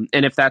 And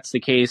if that's the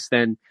case,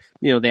 then,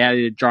 they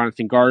added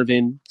Jonathan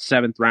Garvin,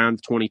 7th round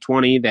of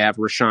 2020. They have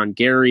Rashawn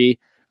Gary.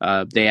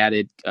 They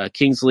added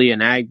Kingsley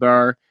and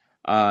Agbar.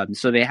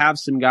 So they have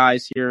some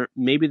guys here.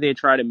 Maybe they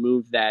try to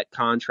move that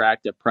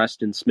contract of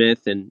Preston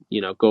Smith and,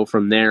 go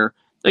from there.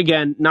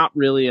 Again, not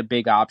really a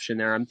big option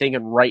there. I'm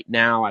thinking right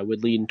now I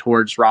would lean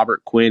towards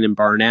Robert Quinn and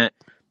Barnett.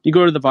 You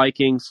go to the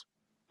Vikings.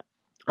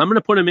 I'm going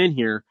to put him in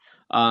here.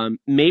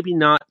 Maybe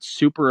not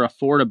super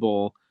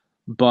affordable,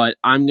 but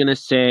I'm going to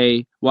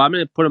say, I'm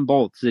going to put them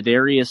both,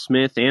 Zadarius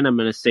Smith, and I'm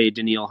going to say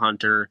Danielle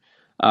Hunter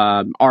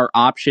are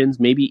options.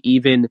 Maybe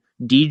even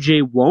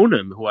DJ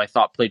Wonham, who I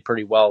thought played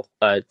pretty well,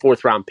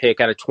 4th-round pick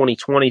out of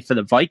 2020 for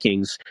the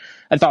Vikings.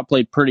 I thought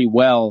played pretty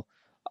well.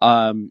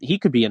 He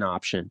could be an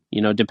option,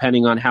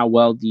 depending on how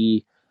well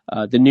the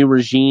new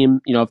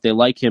regime, if they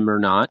like him or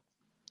not.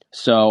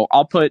 So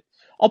I'll put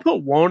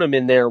Wonham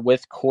in there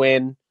with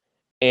Quinn,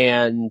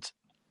 and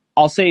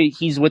I'll say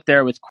he's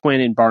there with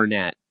Quinn and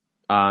Barnett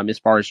as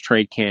far as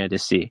trade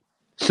candidacy.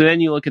 So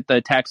then you look at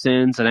the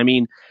Texans, and I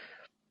mean,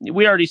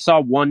 we already saw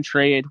one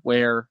trade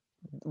where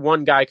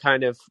one guy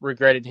kind of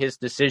regretted his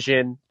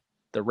decision.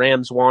 The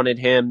Rams wanted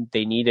him.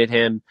 They needed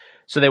him.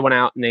 So they went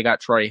out and they got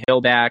Troy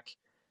Hill back.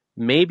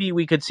 Maybe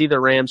we could see the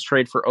Rams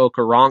trade for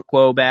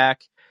Okoronkwo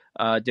back,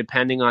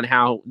 depending on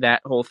how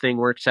that whole thing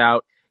works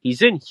out.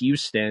 He's in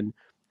Houston.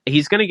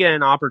 He's going to get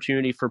an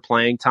opportunity for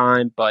playing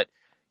time, but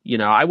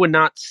I would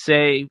not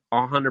say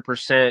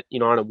 100%,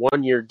 on a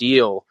 1-year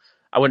deal,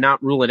 I would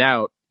not rule it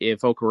out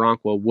if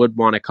Okoronkwo would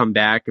want to come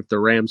back. If the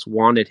Rams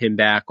wanted him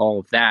back, all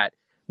of that,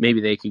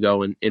 maybe they could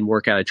go and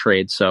work out a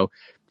trade. So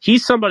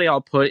he's somebody I'll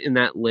put in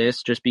that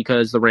list just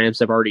because the Rams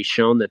have already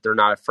shown that they're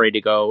not afraid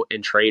to go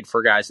and trade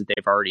for guys that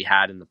they've already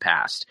had in the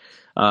past.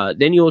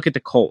 Then you look at the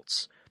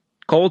Colts.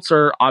 Colts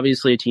are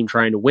obviously a team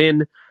trying to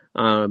win.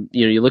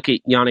 You look at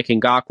Yannick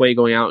Ngakoue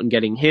going out and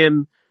getting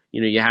him.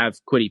 You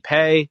have Kwity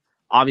Paye.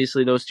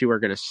 Obviously, those two are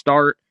going to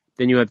start.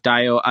 Then you have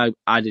Dio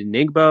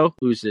Adenigbo,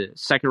 who's a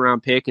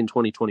 2nd-round pick in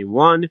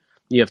 2021.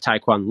 You have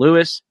Tyquan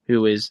Lewis,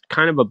 who is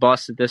kind of a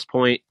bust at this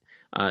point,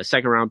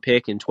 2nd-round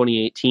pick in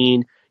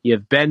 2018. You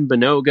have Ben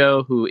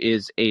Bonogo, who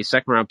is a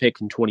 2nd-round pick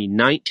in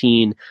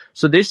 2019.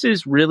 So this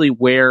is really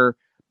where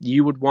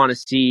you would want to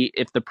see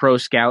if the pro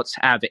scouts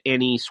have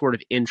any sort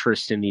of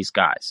interest in these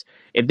guys.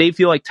 If they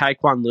feel like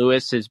Tyquan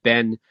Lewis has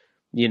been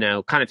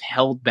kind of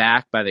held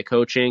back by the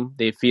coaching,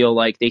 they feel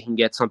like they can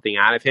get something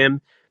out of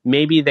him.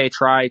 Maybe they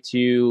try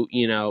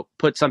to,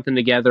 put something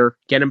together,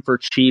 get him for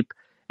cheap,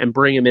 and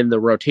bring him in the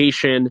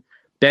rotation.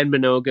 Ben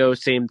Bonogo,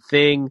 same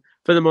thing.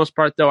 For the most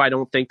part, though, I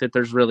don't think that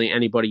there's really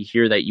anybody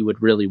here that you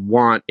would really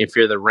want if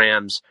you're the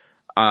Rams.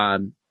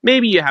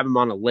 Maybe you have him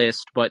on a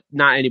list, but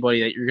not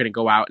anybody that you're going to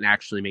go out and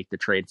actually make the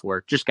trade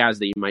for. Just guys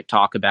that you might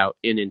talk about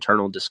in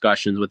internal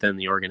discussions within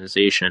the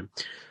organization.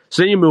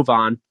 So then you move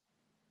on.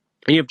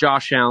 And you have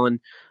Josh Allen.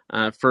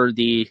 for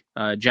the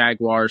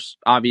Jaguars.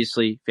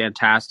 Obviously,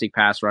 fantastic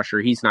pass rusher.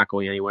 He's not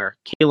going anywhere.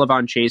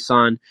 Kayvon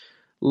Chason,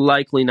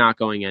 likely not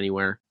going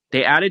anywhere.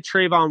 They added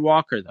Trayvon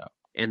Walker, though,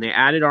 and they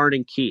added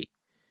Arden Key.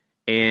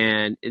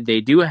 And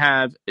they do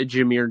have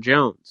Jameer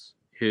Jones,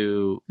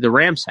 who the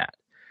Rams had.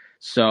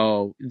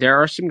 So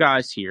there are some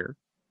guys here,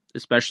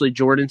 especially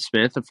Jordan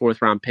Smith, a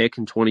fourth-round pick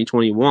in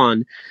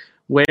 2021,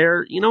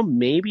 where,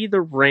 maybe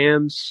the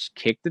Rams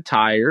kick the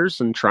tires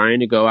and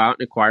trying to go out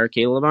and acquire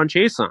Kayvon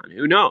Chason.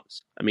 Who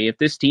knows? I mean, if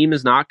this team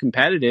is not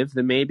competitive,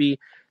 then maybe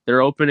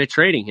they're open to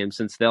trading him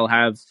since they'll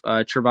have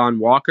Trayvon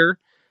Walker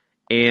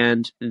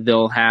and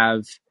they'll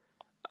have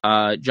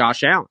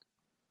Josh Allen.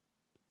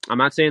 I'm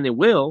not saying they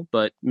will,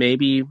 but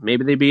maybe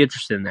they'd be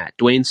interested in that.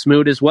 Dwayne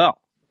Smoot as well,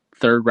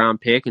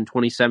 third-round pick in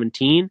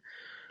 2017.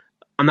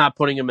 I'm not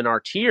putting him in our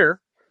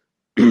tier,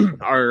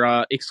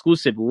 our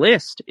exclusive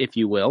list, if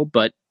you will,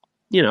 but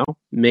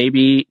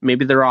maybe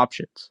they're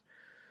options.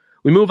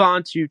 We move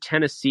on to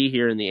Tennessee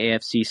here in the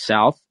AFC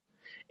South,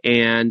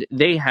 and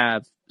they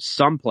have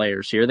some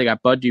players here. They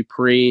got Bud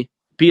Dupree,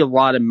 be a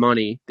lot of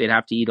money. They'd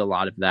have to eat a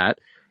lot of that.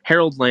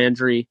 Harold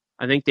Landry,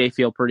 I think they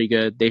feel pretty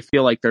good. They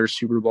feel like they're a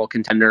Super Bowl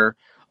contender.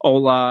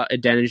 Ola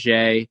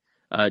Adeniji,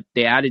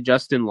 they added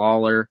Justin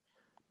Lawler.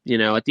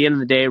 At the end of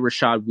the day,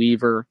 Rashad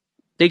Weaver.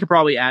 They could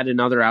probably add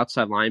another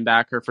outside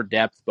linebacker for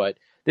depth, but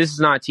this is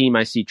not a team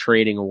I see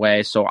trading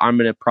away, so I'm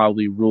going to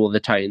probably rule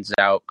the Titans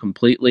out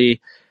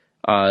completely.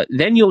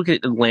 Then you look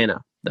at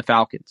Atlanta, the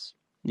Falcons.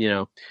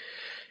 You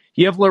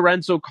have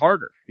Lorenzo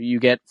Carter, who you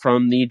get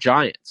from the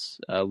Giants.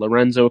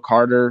 Lorenzo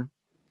Carter,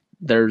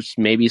 there's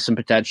maybe some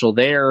potential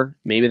there.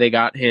 Maybe they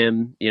got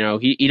him.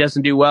 He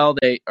doesn't do well.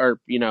 They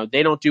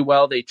don't do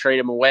well. They trade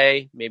him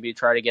away. Maybe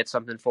try to get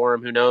something for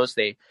him. Who knows?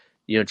 They,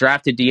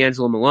 drafted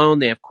D'Angelo Malone.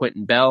 They have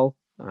Quentin Bell,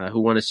 who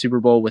won a Super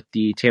Bowl with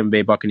the Tampa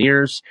Bay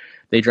Buccaneers.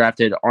 They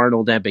drafted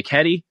Arnold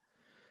Ebiketie.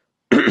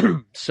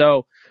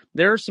 So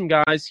there are some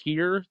guys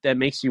here that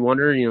makes you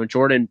wonder,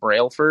 Jordan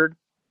Brailford,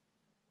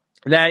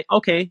 that,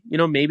 okay,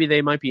 maybe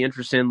they might be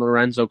interested in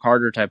Lorenzo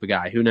Carter type of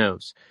guy. Who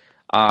knows?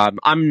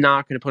 I'm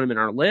not going to put him in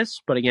our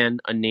list, but again,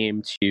 a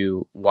name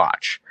to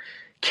watch.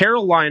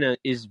 Carolina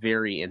is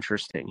very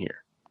interesting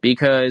here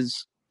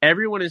because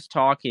everyone is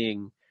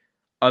talking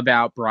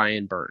about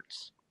Brian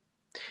Burns.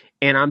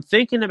 And I'm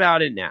thinking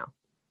about it now.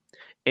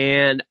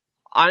 And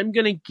I'm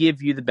going to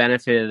give you the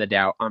benefit of the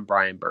doubt on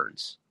Brian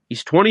Burns.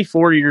 He's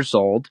 24 years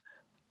old.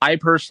 I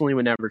personally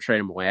would never trade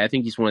him away. I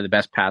think he's one of the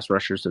best pass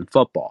rushers in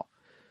football.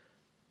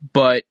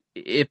 But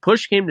if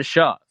push came to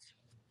shove,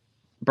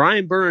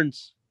 Brian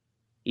Burns,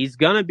 he's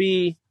going to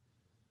be,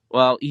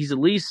 he's at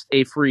least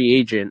a free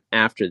agent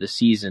after the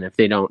season if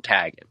they don't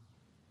tag him.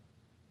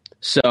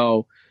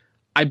 So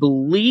I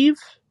believe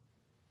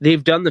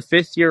they've done the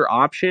fifth-year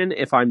option,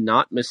 if I'm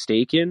not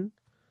mistaken,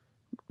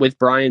 with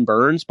Brian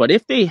Burns. But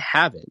if they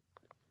haven't,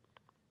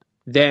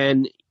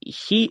 then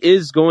he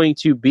is going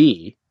to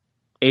be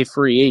a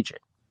free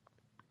agent.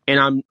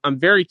 And I'm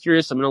very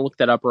curious. I'm going to look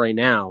that up right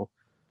now.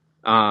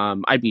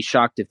 I'd be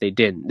shocked if they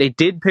didn't. They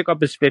did pick up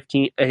his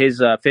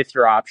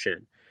fifth-year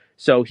option,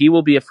 so he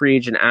will be a free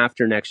agent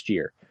after next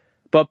year.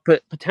 But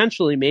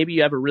potentially, maybe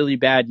you have a really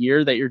bad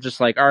year that you're just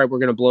like, all right, we're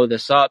going to blow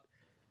this up,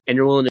 and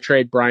you're willing to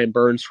trade Brian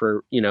Burns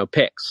for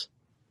picks.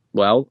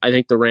 Well, I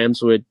think the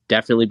Rams would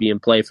definitely be in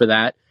play for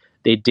that.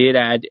 They did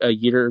add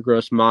Yetur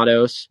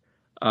Gross-Matos,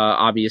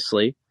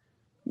 obviously.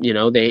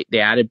 They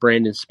added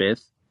Brandon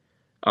Smith.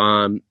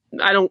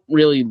 I don't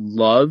really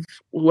love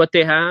what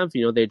they have.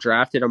 They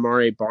drafted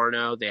Amare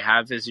Barno. They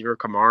have Azir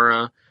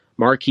Kamara,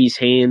 Marquise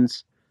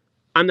Haynes.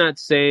 I'm not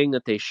saying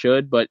that they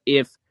should, but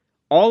if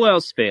all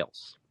else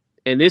fails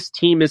and this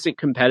team isn't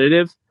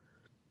competitive,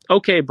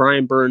 okay,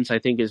 Brian Burns, I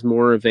think, is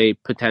more of a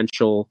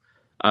potential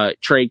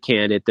trade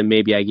candidate than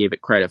maybe I gave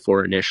it credit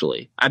for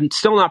initially. I'm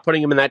still not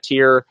putting him in that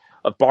tier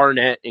of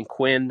Barnett and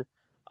Quinn,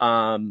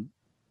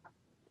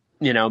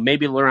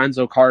 maybe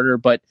Lorenzo Carter,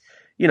 but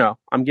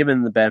I'm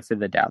giving the benefit of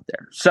the doubt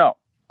there. So,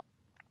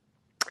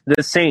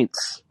 the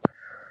Saints,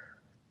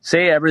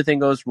 say everything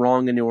goes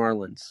wrong in New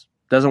Orleans.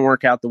 Doesn't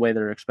work out the way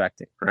they're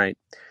expecting, right?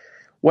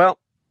 Well,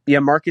 you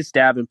have Marcus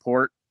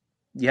Davenport.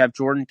 You have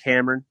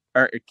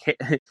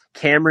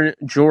Cameron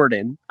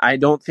Jordan. I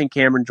don't think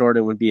Cameron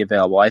Jordan would be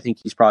available. I think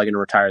he's probably going to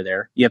retire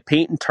there. You have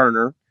Peyton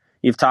Turner.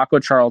 You have Taco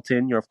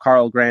Charlton. You have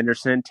Carl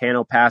Granderson,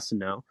 Tano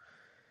Passano.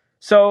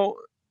 So,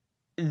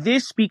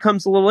 this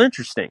becomes a little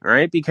interesting,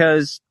 right?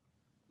 Because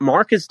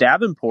Marcus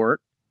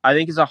Davenport, I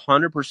think, is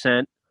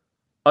 100%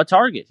 a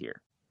target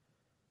here.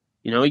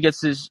 He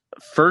gets his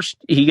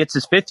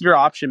fifth-year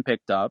option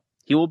picked up.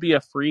 He will be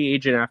a free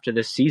agent after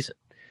this season.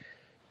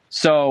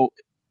 So,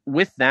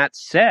 with that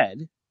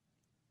said,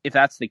 if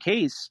that's the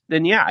case,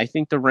 then yeah, I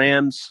think the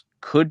Rams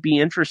could be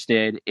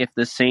interested if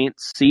the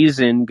Saints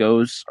season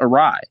goes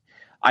awry.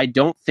 I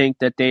don't think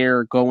that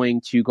they're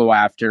going to go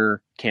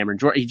after Cameron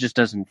Jordan. He just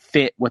doesn't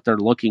fit what they're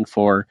looking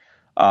for,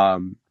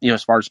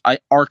 as far as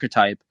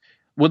archetype.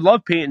 Would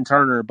love Peyton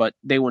Turner, but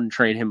they wouldn't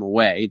trade him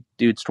away.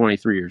 Dude's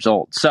 23 years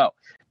old. So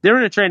if they're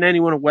going to trade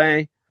anyone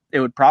away, it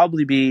would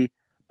probably be,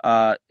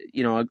 an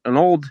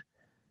old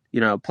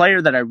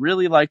player that I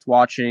really liked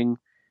watching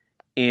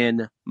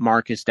in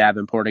Marcus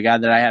Davenport, a guy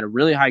that I had a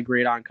really high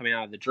grade on coming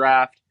out of the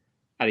draft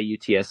out of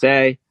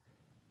UTSA.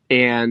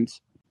 And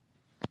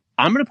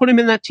I'm going to put him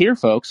in that tier,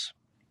 folks.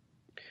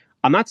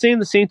 I'm not saying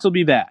the Saints will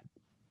be bad,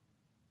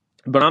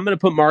 but I'm going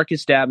to put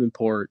Marcus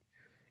Davenport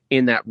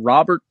in that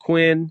Robert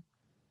Quinn,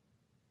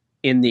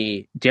 in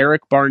the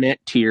Derek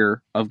Barnett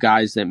tier of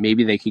guys that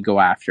maybe they could go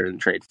after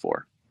and trade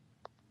for.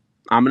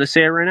 I'm going to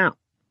say it right now.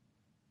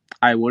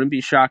 I wouldn't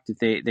be shocked if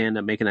they end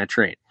up making that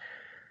trade.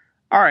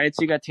 All right,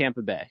 so you got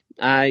Tampa Bay.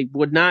 I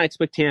would not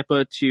expect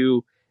Tampa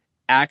to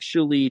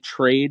actually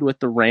trade with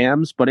the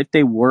Rams, but if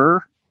they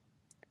were,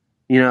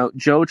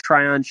 Joe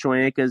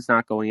Tryon-Shoyinka is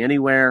not going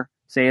anywhere.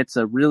 Say it's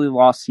a really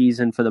lost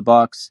season for the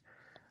Bucs.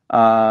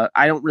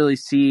 I don't really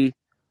see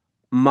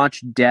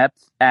much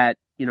depth at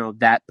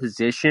that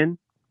position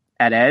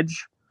at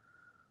edge.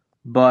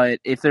 But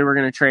if they were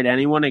going to trade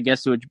anyone, I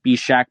guess it would be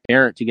Shaq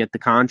Barrett to get the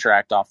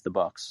contract off the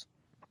Bucs.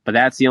 But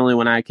that's the only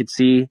one I could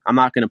see. I'm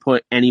not going to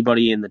put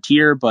anybody in the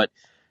tier, but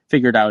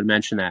figured I would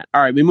mention that.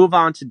 All right, we move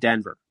on to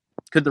Denver.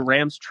 Could the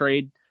Rams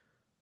trade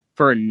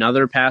for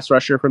another pass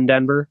rusher from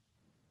Denver?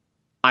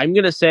 I'm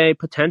going to say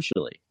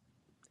potentially.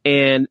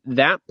 And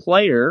that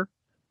player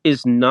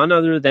is none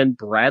other than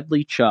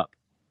Bradley Chubb.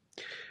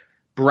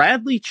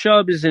 Bradley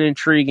Chubb is an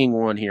intriguing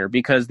one here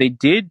because they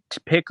did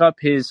pick up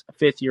his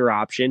fifth-year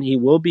option. He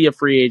will be a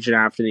free agent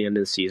after the end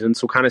of the season,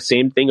 so kind of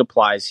same thing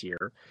applies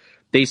here.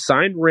 They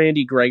signed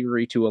Randy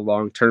Gregory to a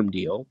long-term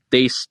deal.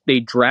 They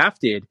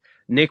drafted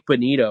Nick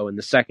Bonito in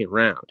the second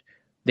round.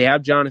 They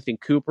have Jonathan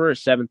Cooper, a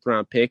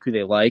seventh-round pick, who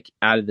they like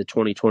out of the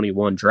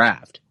 2021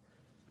 draft.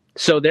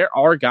 So there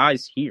are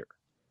guys here.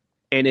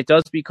 And it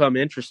does become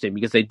interesting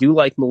because they do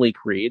like Malik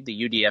Reed,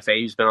 the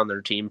UDFA, who's been on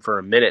their team for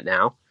a minute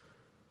now.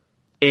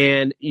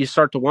 And you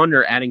start to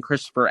wonder, adding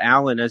Christopher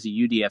Allen as a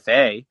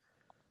UDFA,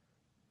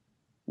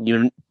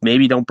 you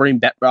maybe don't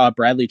bring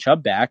Bradley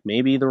Chubb back.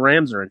 Maybe the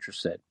Rams are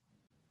interested.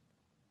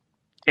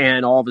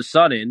 And all of a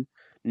sudden,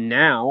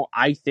 now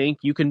I think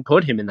you can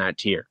put him in that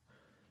tier.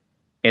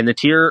 And the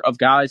tier of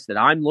guys that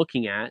I'm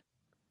looking at,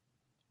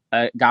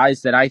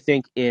 guys that I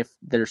think if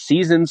their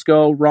seasons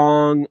go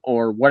wrong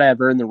or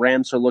whatever, and the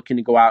Rams are looking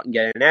to go out and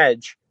get an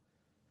edge,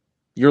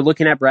 you're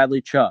looking at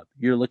Bradley Chubb.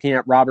 You're looking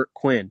at Robert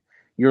Quinn.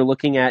 You're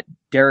looking at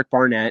Derek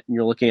Barnett, and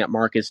you're looking at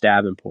Marcus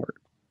Davenport.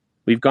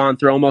 We've gone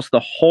through almost the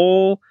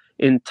whole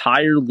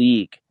entire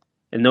league,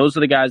 and those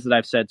are the guys that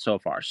I've said so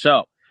far.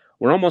 So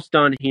we're almost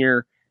done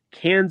here.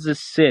 Kansas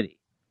City.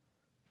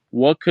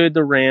 What could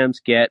the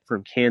Rams get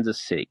from Kansas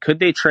City? Could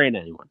they trade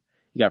anyone?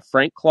 You got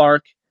Frank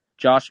Clark,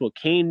 Joshua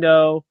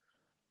Kando.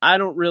 I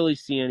don't really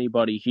see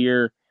anybody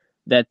here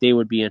that they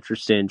would be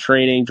interested in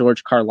trading.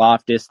 George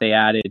Karlaftis, they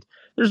added.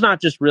 There's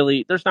not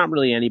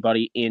really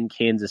anybody in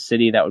Kansas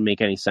City that would make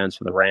any sense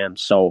for the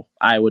Rams, so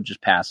I would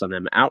just pass on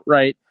them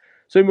outright.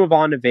 So we move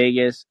on to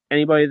Vegas.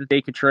 Anybody that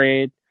they could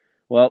trade?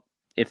 Well,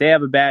 if they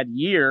have a bad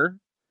year,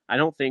 I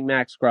don't think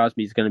Max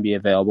Crosby is going to be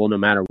available no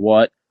matter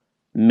what.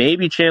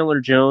 Maybe Chandler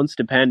Jones,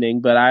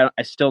 depending, but I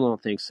still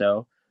don't think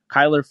so.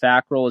 Kyler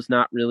Fackrell is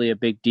not really a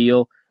big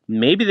deal.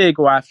 Maybe they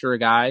go after a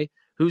guy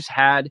who's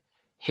had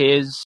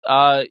his,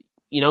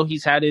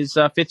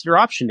 fifth-year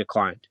option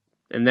declined,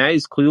 and that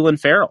is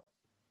Cleveland Farrell.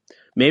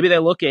 Maybe they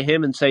look at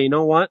him and say, you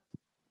know what?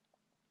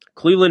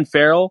 Cleveland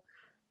Farrell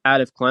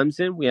out of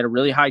Clemson, we had a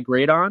really high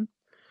grade on.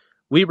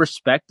 We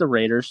respect the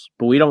Raiders,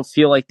 but we don't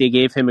feel like they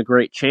gave him a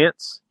great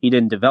chance. He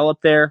didn't develop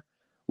there.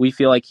 We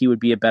feel like he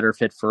would be a better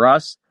fit for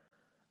us.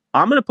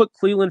 I'm going to put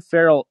Cleveland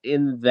Farrell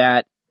in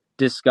that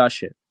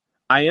discussion.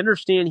 I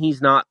understand he's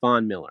not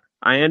Von Miller.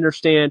 I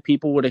understand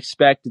people would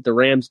expect that the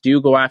Rams do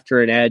go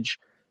after an edge.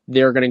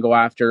 They're going to go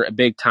after a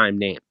big-time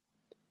name.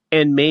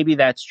 And maybe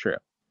that's true.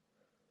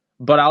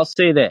 But I'll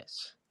say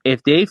this.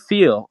 If they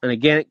feel, and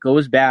again, it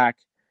goes back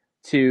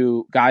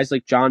to guys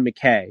like John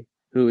McKay,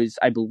 who is,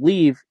 I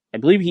believe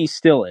he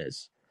still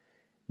is,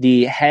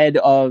 the head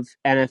of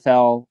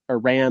NFL or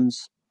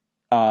Rams,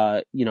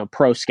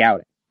 pro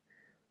scouting.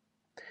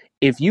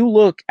 If you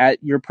look at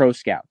your pro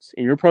scouts,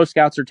 and your pro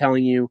scouts are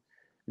telling you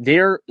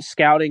they're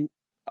scouting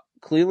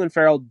Cleveland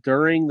Farrell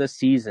during the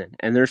season,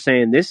 and they're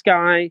saying this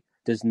guy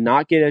does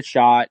not get a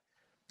shot.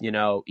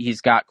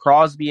 He's got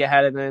Crosby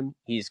ahead of him.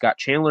 He's got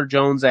Chandler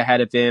Jones ahead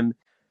of him.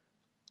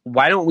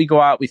 Why don't we go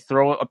out, we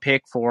throw a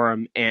pick for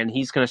him, and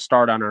he's going to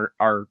start on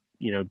our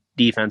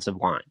defensive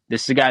line.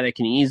 This is a guy that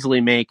can easily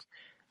make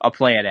a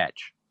play at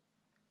edge.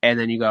 And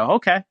then you go,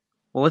 okay,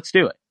 well, let's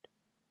do it.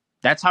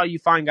 That's how you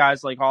find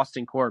guys like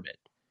Austin Corbett.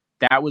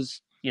 That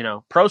was,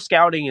 pro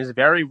scouting is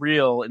very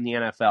real in the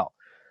NFL.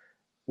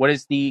 What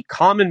is the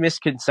common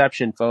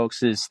misconception,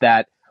 folks, is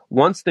that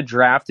once the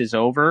draft is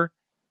over,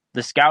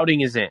 the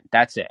scouting is in.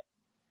 That's it.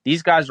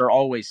 These guys are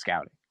always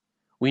scouting.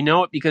 We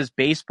know it because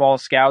baseball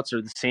scouts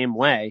are the same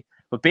way,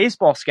 but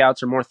baseball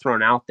scouts are more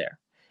thrown out there.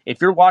 If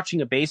you're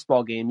watching a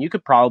baseball game, you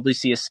could probably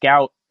see a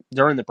scout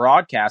during the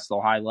broadcast they'll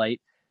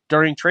highlight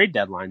during trade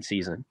deadline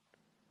season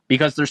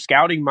because they're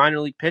scouting minor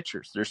league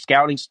pitchers. They're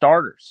scouting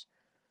starters.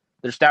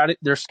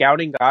 They're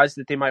scouting guys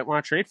that they might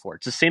want to trade for.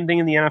 It's the same thing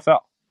in the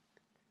NFL.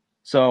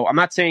 So I'm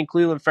not saying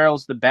Cleveland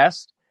Farrell's the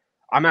best.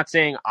 I'm not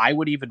saying I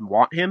would even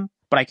want him,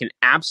 but I can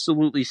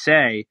absolutely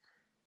say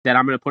that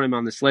I'm going to put him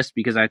on this list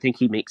because I think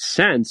he makes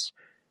sense,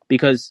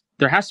 because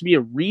there has to be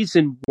a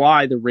reason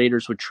why the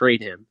Raiders would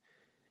trade him.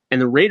 And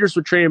the Raiders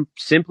would trade him,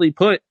 simply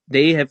put,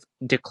 they have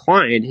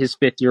declined his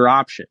fifth-year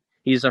option.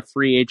 He's a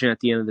free agent at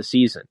the end of the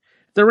season.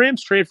 If the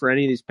Rams trade for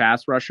any of these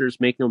pass rushers,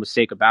 make no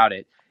mistake about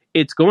it,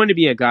 it's going to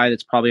be a guy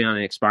that's probably on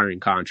an expiring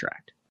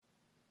contract.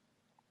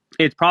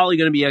 It's probably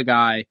going to be a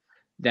guy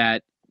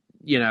that,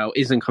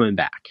 isn't coming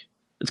back.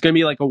 It's going to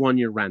be like a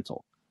one-year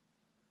rental.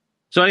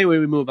 So anyway,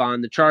 we move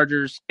on. The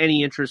Chargers,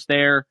 any interest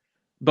there?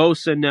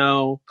 Bosa,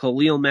 no.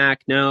 Khalil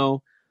Mack,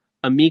 no.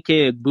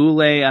 Amike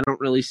Egbule, I don't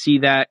really see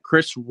that.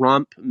 Chris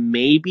Rump,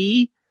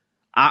 maybe.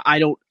 I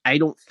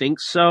don't think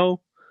so.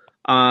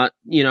 And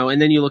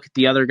then you look at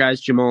the other guys,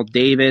 Jamal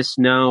Davis,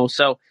 no.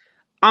 So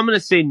I'm going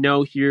to say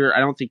no here. I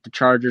don't think the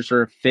Chargers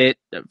are a fit,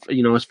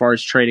 as far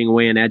as trading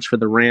away an edge for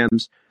the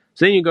Rams.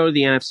 So then you go to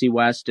the NFC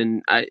West,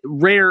 and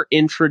rare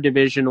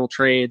intra-divisional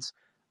trades,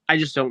 I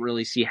just don't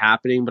really see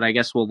happening, but I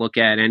guess we'll look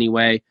at it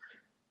anyway.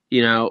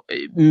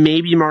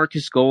 Maybe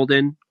Marcus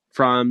Golden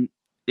from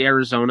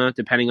Arizona,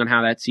 depending on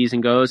how that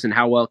season goes and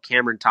how well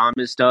Cameron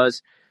Thomas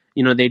does.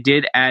 They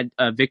did add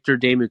Victor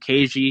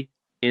Demukagi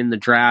in the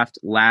draft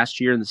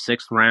last year in the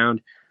 6th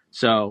round.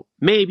 So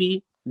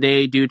maybe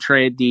they do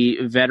trade the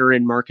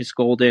veteran Marcus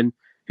Golden,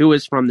 who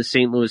is from the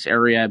St. Louis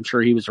area. I'm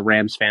sure he was a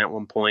Rams fan at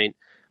one point.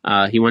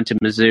 He went to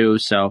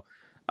Mizzou, so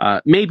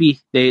maybe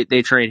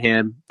they trade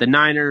him. The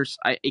Niners,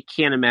 I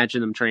can't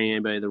imagine them trading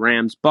anybody to the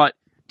Rams, but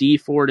D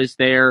Ford is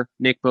there.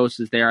 Nick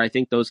Bosa is there. I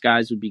think those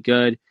guys would be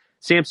good.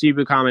 Sam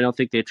Ebukam, I don't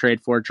think they'd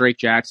trade for. Drake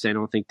Jackson, I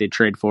don't think they'd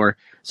trade for.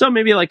 So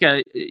maybe like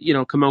a,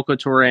 Kamoko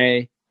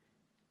Toure,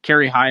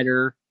 Kerry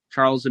Hyder,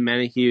 Charles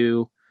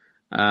Omenihu,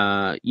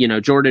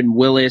 Jordan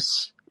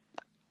Willis.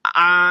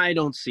 I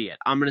don't see it.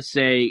 I'm going to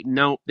say,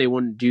 nope, they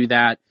wouldn't do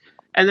that.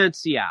 And then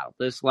Seattle,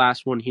 this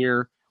last one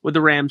here. Would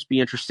the Rams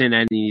be interested in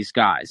any of these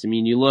guys? I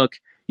mean,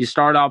 you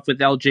start off with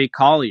LJ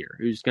Collier,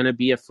 who's going to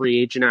be a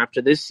free agent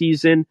after this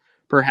season.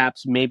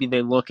 Perhaps maybe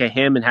they look at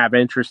him and have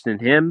interest in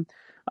him.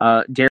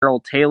 Darrell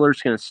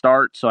Taylor's going to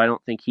start, so I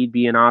don't think he'd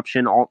be an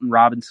option. Alton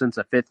Robinson's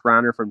a 5th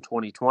rounder from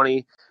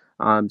 2020.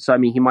 So, I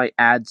mean, he might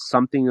add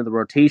something to the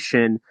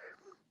rotation.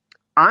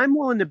 I'm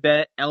willing to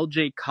bet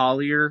LJ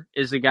Collier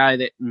is a guy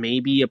that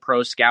maybe a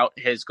pro scout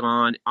has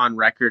gone on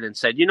record and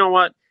said, you know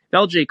what, if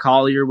LJ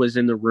Collier was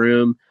in the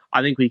room,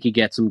 I think we could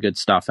get some good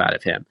stuff out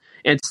of him.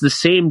 And it's the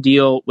same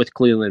deal with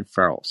Cleveland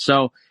Farrell.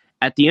 So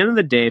at the end of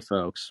the day,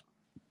 folks,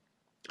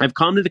 I've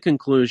come to the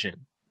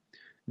conclusion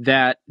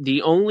that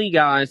the only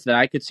guys that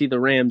I could see the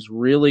Rams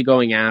really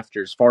going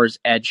after as far as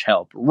edge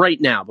help right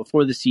now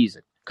before the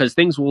season, because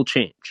things will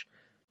change.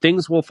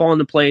 Things will fall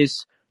into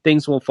place.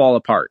 Things will fall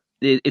apart.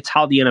 It's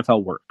how the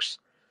NFL works.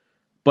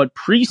 But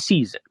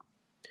preseason,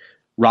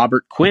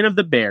 Robert Quinn of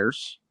the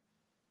Bears,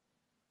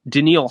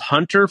 Danielle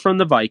Hunter from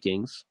the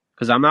Vikings,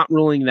 because I'm not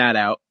ruling that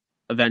out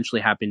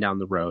eventually happening down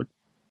the road.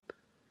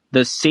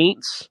 The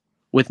Saints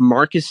with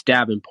Marcus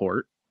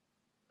Davenport.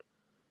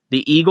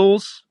 The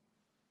Eagles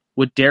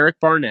with Derek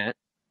Barnett.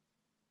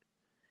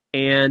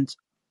 And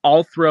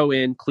I'll throw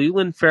in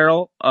Cleveland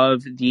Farrell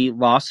of the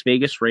Las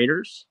Vegas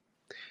Raiders.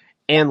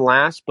 And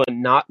last but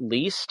not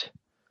least,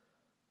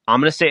 I'm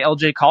going to say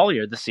LJ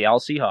Collier, the Seattle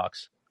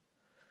Seahawks.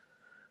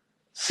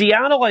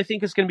 Seattle, I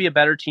think, is going to be a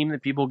better team than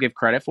people give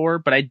credit for,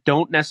 but I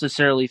don't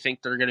necessarily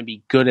think they're going to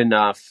be good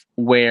enough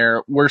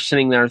where we're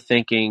sitting there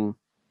thinking,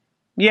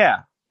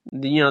 yeah,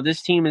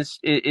 this team is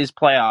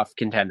playoff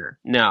contender.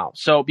 No.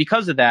 So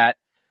because of that,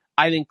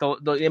 I think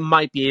it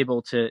might be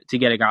able to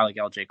get a guy like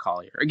LJ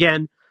Collier.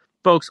 Again,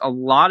 folks, a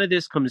lot of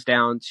this comes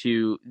down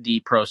to the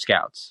pro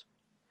scouts.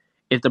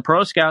 If the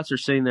pro scouts are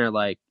sitting there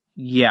like,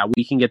 yeah,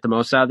 we can get the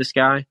most out of this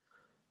guy,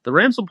 the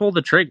Rams will pull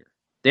the trigger.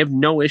 They have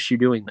no issue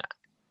doing that.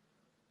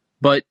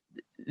 But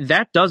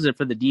that does it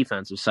for the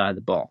defensive side of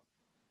the ball.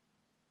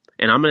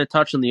 And I'm going to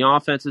touch on the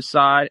offensive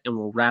side, and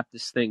we'll wrap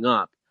this thing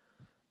up.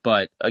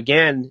 But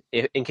again,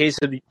 in case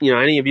of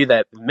any of you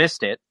that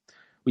missed it,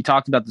 we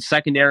talked about the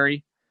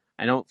secondary.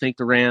 I don't think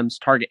the Rams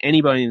target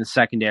anybody in the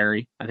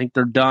secondary. I think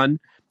they're done.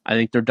 I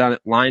think they're done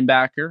at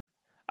linebacker.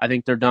 I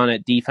think they're done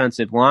at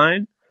defensive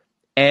line.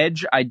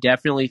 Edge, I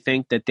definitely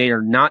think that they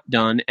are not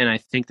done, and I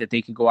think that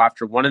they could go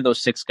after one of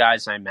those 6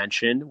 guys I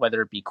mentioned,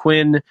 whether it be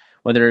Quinn,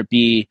 whether it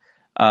be,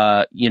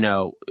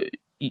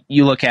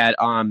 you look at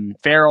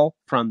Farrell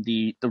from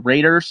the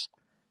Raiders,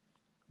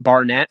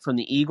 Barnett from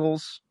the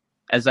Eagles,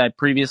 as I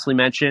previously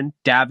mentioned,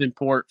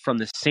 Davenport from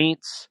the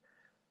Saints,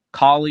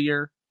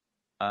 Collier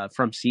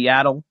from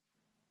Seattle,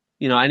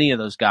 any of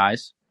those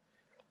guys.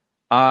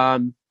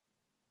 So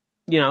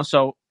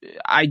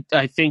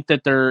I think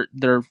that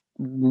they're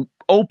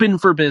open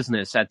for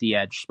business at the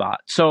edge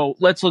spot. So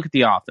let's look at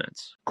the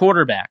offense.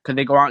 Quarterback, could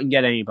they go out and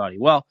get anybody?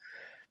 Well,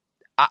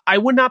 I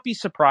would not be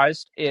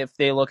surprised if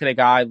they look at a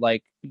guy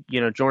like,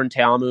 Jordan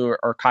Ta'amu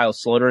or Kyle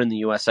Sloter in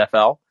the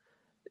USFL.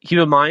 Keep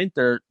in mind,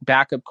 their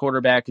backup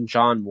quarterback,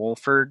 John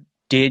Wolford,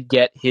 did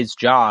get his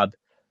job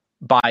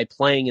by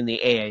playing in the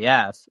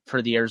AAF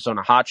for the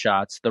Arizona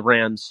Hotshots, the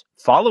Rams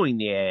following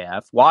the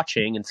AAF,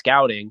 watching and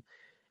scouting,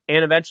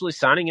 and eventually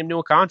signing him to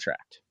a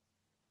contract.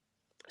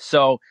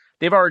 So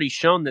they've already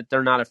shown that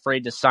they're not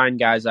afraid to sign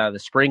guys out of the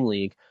spring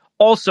league.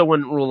 Also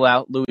wouldn't rule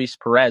out Luis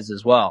Perez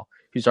as well,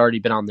 who's already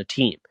been on the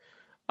team.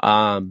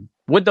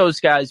 Would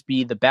those guys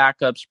be the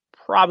backups?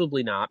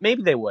 Probably not.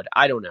 Maybe they would.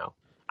 I don't know.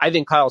 I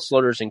think Kyle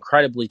Sloter is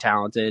incredibly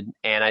talented,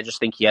 and I just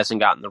think he hasn't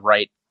gotten the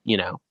right,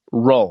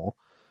 role.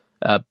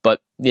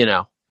 But,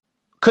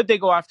 could they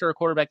go after a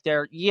quarterback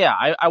there? Yeah,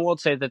 I won't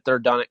say that they're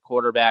done at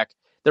quarterback.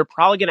 They're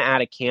probably going to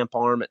add a camp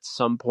arm at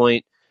some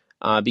point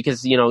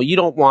because, you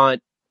don't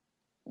want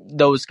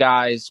those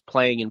guys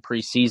playing in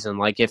preseason.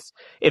 Like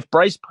if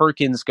Bryce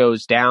Perkins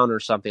goes down or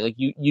something, like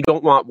you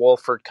don't want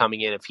Wolford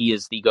coming in if he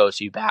is the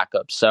go-to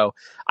backup. So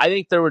I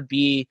think there would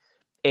be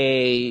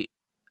a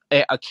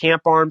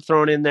camp arm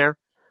thrown in there.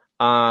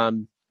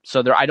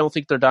 So I don't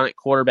think they're done at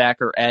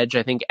quarterback or edge.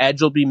 I think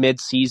edge will be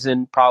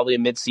mid-season, probably a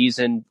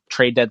mid-season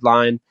trade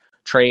deadline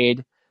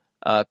trade.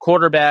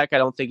 Quarterback, I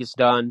don't think is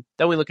done.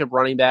 Then we look at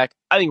running back.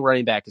 I think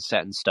running back is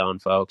set in stone,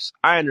 folks.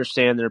 I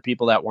understand there are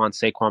people that want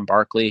Saquon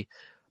Barkley.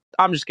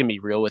 I'm just going to be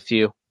real with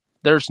you.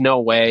 There's no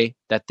way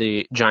that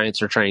the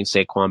Giants are trading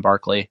Saquon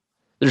Barkley.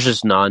 There's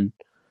just none.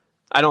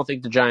 I don't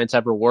think the Giants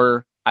ever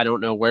were. I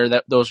don't know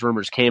where those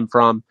rumors came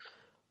from,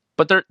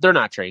 but they're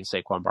not trading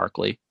Saquon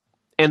Barkley.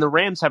 And the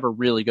Rams have a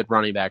really good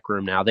running back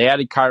room now. They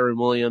added Kyron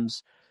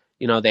Williams.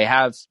 They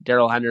have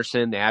Darrell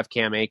Henderson. They have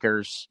Cam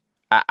Akers.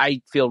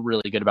 I feel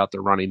really good about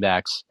their running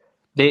backs.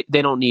 They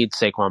don't need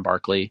Saquon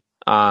Barkley.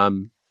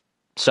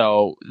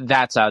 So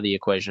that's out of the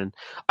equation.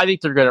 I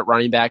think they're good at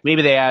running back.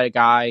 Maybe they add a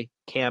guy,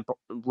 camp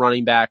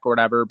running back or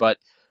whatever, but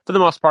for the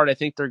most part, I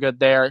think they're good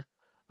there.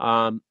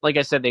 Like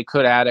I said, they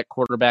could add at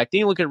quarterback. Then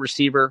you look at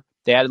receiver.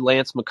 They added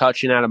Lance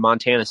McCutcheon out of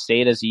Montana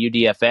State as a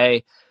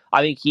UDFA.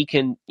 I think he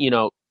can,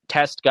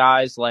 test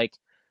guys like,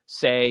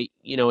 say,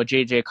 a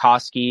J.J.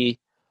 Koski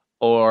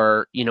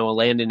or, a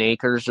Landon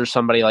Akers or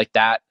somebody like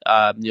that,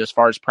 as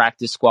far as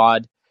practice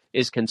squad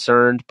is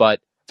concerned. But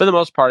for the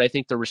most part, I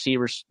think the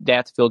receivers they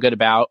have to feel good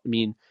about. I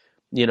mean,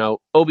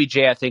 OBJ,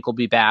 I think, will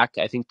be back.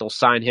 I think they'll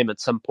sign him at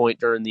some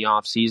point during the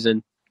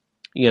offseason.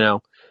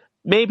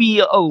 Maybe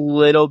a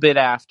little bit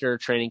after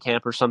training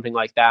camp or something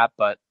like that,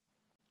 but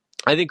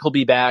I think he'll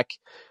be back.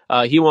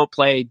 He won't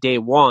play day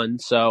one,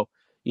 so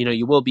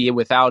you will be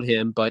without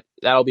him, but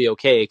that'll be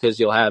okay because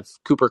you'll have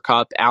Cooper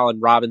Kupp, Allen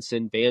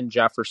Robinson, Van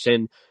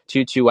Jefferson,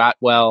 Tutu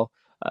Atwell.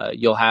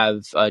 You'll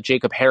have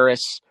Jacob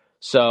Harris.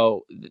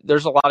 So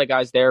there's a lot of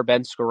guys there.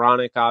 Ben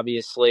Skoranek,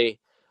 obviously,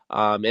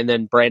 and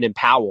then Brandon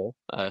Powell,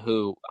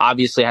 who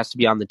obviously has to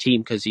be on the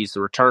team because he's the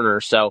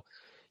returner. So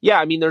yeah,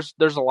 I mean, there's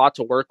a lot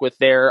to work with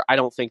there. I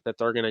don't think that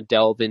they're going to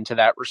delve into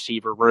that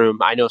receiver room.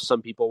 I know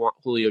some people want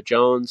Julio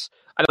Jones.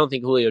 I don't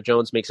think Julio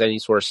Jones makes any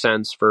sort of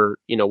sense for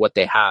what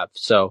they have.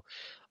 So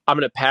I'm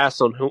going to pass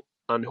on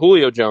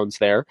Julio Jones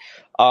there.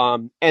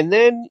 And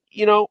then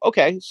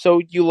okay, so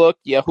you look,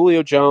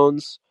 Julio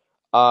Jones,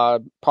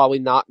 probably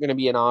not going to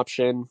be an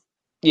option.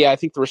 Yeah, I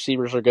think the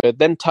receivers are good.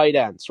 Then tight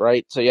ends,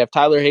 right? So you have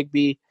Tyler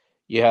Higbee,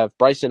 you have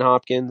Bryson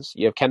Hopkins,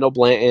 you have Kendall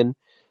Blanton.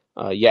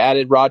 You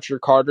added Roger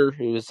Carter,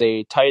 who is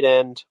a tight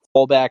end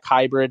fullback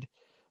hybrid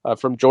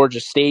from Georgia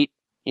State.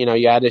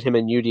 You added him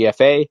in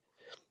UDFA,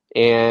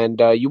 and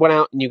you went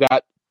out and you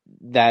got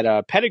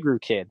that Pettigrew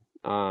kid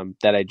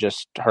that I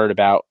just heard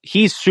about.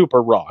 He's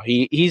super raw.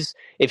 He's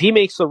if he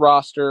makes the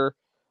roster,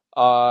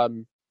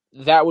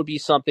 that would be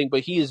something.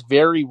 But he is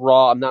very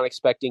raw. I'm not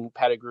expecting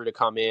Pettigrew to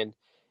come in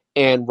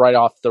and right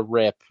off the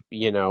rip,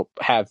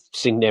 have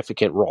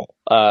significant role.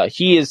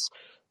 He is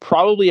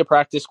probably a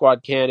practice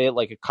squad candidate,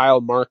 like a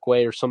Kyle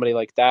Markway or somebody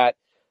like that.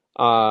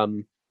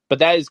 But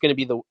that is going to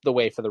be the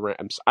way for the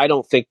Rams. I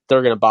don't think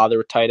they're going to bother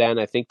with tight end.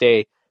 I think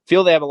they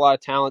feel they have a lot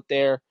of talent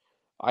there.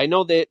 I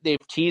know that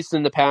they've teased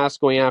in the past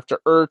going after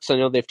Ertz. I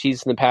know they've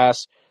teased in the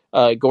past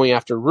going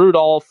after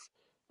Rudolph.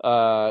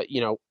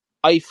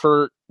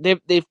 Eifert.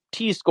 They've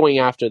teased going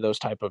after those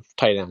type of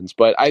tight ends,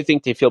 but I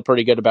think they feel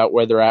pretty good about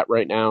where they're at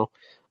right now.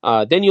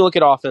 Then you look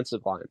at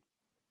offensive line.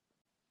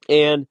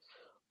 And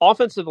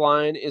offensive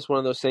line is one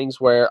of those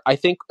things where I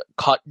think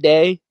cut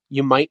day,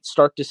 you might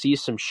start to see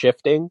some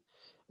shifting.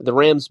 The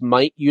Rams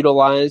might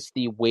utilize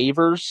the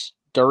waivers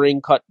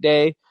during cut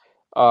day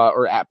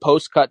or at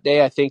post-cut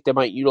day. I think they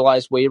might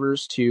utilize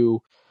waivers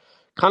to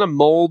kind of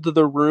mold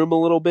the room a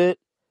little bit.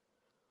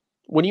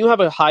 When you have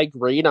a high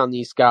grade on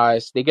these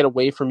guys, they get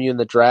away from you in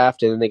the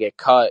draft and then they get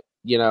cut.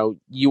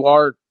 You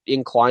are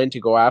inclined to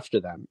go after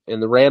them.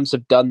 And the Rams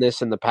have done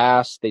this in the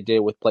past. They did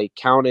it with Blake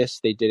Countess.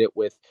 They did it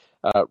with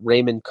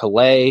Raymond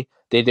Calais.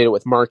 They did it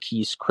with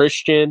Marquis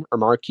Christian.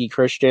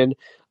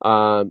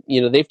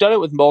 They've done it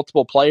with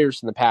multiple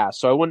players in the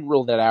past, so I wouldn't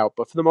rule that out.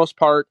 But for the most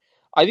part,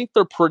 I think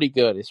they're pretty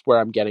good is where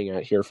I'm getting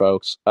at here,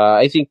 folks.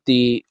 I think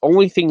the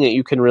only thing that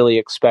you can really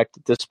expect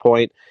at this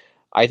point,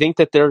 I think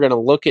that they're going to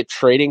look at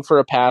trading for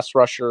a pass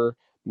rusher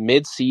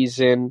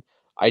mid-season.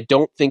 I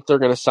don't think they're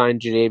going to sign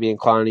Jadeveon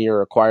Clowney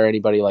or acquire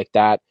anybody like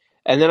that.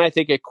 And then I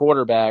think at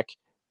quarterback,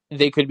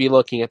 they could be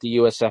looking at the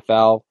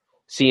USFL,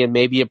 seeing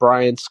maybe a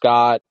Brian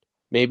Scott,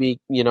 maybe,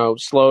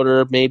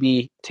 Slaughter,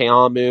 maybe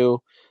Teamu,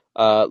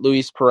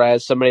 Luis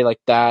Perez, somebody like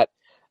that,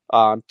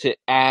 to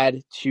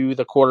add to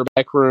the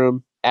quarterback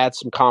room, add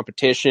some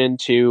competition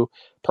to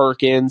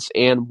Perkins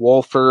and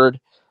Wolford.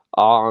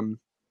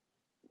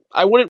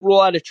 I wouldn't rule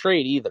out a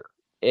trade either.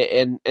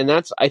 And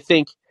that's, I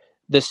think,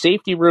 the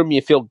safety room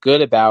you feel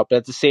good about, but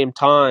at the same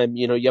time,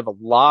 you have a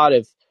lot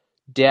of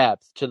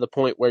depth to the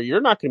point where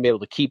you're not going to be able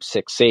to keep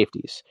 6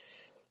 safeties.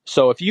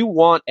 So if you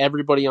want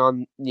everybody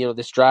on,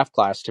 this draft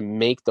class to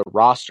make the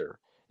roster,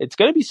 it's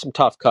going to be some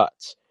tough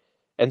cuts.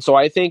 And so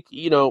I think,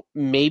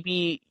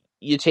 maybe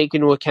you take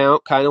into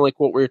account kind of like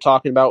what we were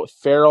talking about with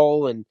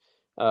Farrell and,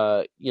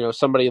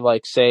 somebody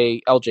like,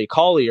 say, LJ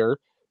Collier,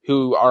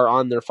 who are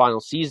on their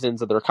final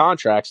seasons of their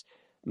contracts.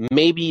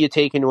 Maybe you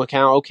take into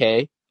account,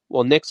 okay,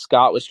 well, Nick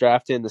Scott was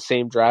drafted in the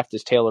same draft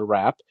as Taylor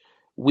Rapp.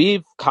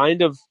 We've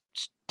kind of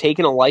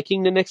taken a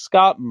liking to Nick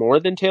Scott more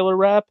than Taylor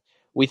Rapp.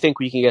 We think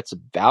we can get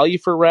some value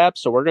for Rapp,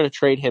 so we're going to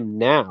trade him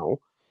now,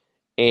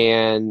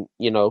 and,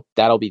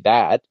 that'll be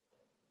that.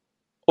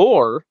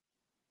 Or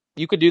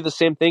you could do the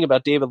same thing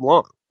about David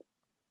Long.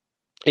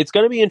 It's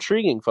going to be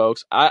intriguing,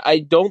 folks.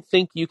 I don't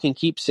think you can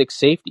keep 6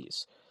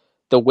 safeties.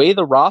 The way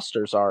the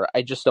rosters are,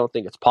 I just don't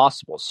think it's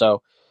possible.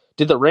 So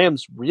did the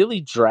Rams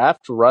really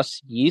draft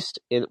Russ Yeast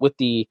with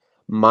the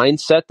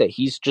mindset that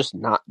he's just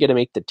not going to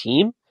make the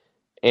team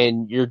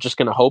and you're just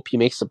going to hope he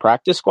makes the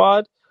practice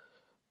squad?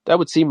 That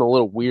would seem a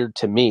little weird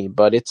to me,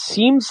 but it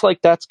seems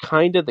like that's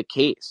kind of the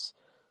case.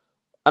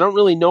 I don't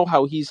really know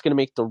how he's going to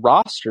make the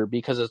roster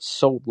because it's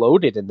so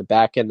loaded in the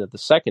back end of the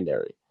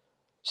secondary.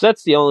 So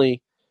that's the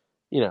only,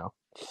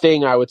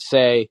 thing I would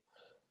say.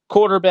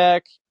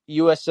 Quarterback,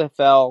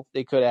 USFL,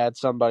 they could add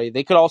somebody.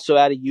 They could also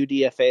add a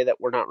UDFA that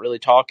we're not really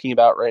talking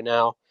about right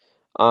now.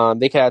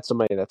 They could add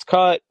somebody that's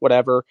cut,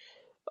 whatever.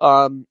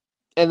 And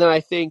then I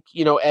think,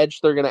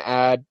 edge they're going to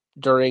add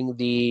during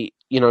the,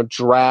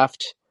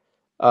 draft,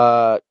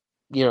 the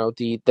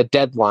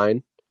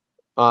deadline.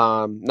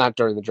 Not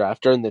during the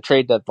draft, during the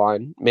trade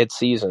deadline,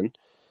 mid-season.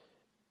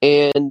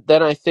 And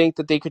then I think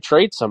that they could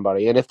trade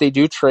somebody. And if they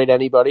do trade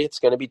anybody, it's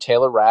going to be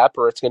Taylor Rapp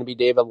or it's going to be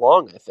David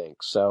Long, I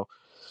think. So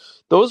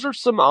those are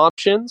some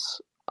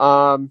options.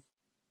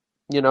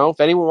 If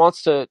anyone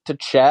wants to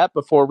chat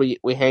before we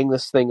hang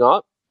this thing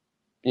up,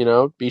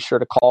 be sure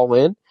to call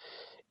in.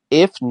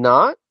 If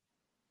not,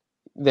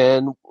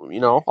 then,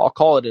 I'll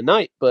call it a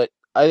night. But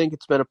I think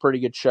it's been a pretty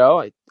good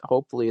show.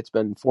 Hopefully it's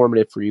been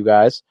informative for you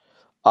guys.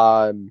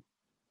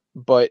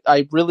 But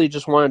I really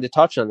just wanted to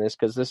touch on this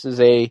because this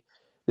is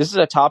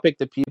a topic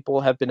that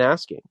people have been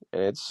asking.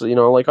 And it's,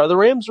 are the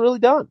Rams really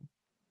done?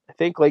 I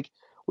think,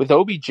 with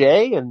OBJ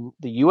and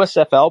the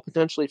USFL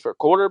potentially for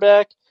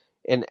quarterback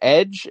and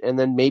edge, and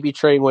then maybe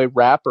trading away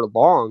Rapp or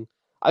Long,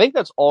 I think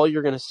that's all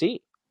you're going to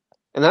see.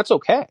 And that's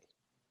okay.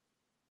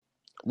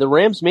 The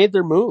Rams made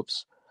their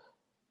moves.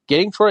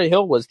 Getting Troy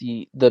Hill was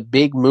the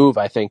big move,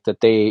 I think,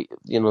 that they,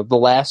 the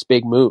last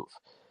big move.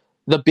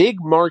 The big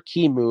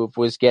marquee move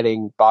was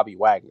getting Bobby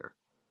Wagner.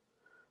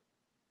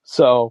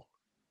 So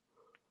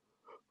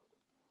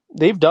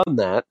they've done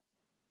that,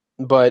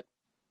 but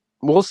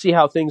we'll see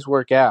how things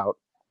work out.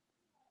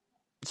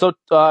 So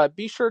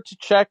be sure to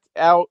check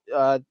out,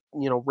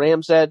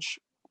 Rams Edge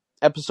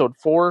episode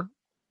 4.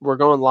 We're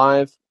going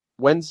live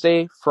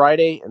Wednesday,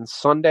 Friday, and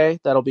Sunday.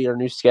 That'll be our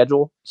new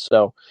schedule.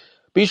 So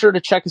be sure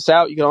to check us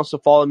out. You can also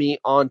follow me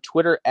on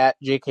Twitter at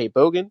JK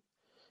Bogan.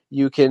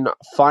 You can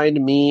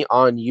find me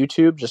on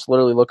YouTube. Just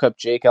literally look up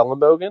Jake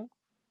Ellenbogen.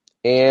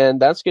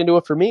 And that's going to do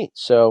it for me.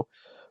 So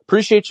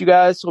appreciate you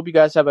guys. Hope you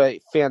guys have a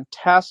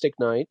fantastic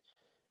night.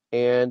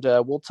 And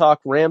we'll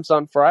talk Rams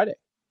on Friday.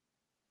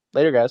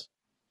 Later, guys.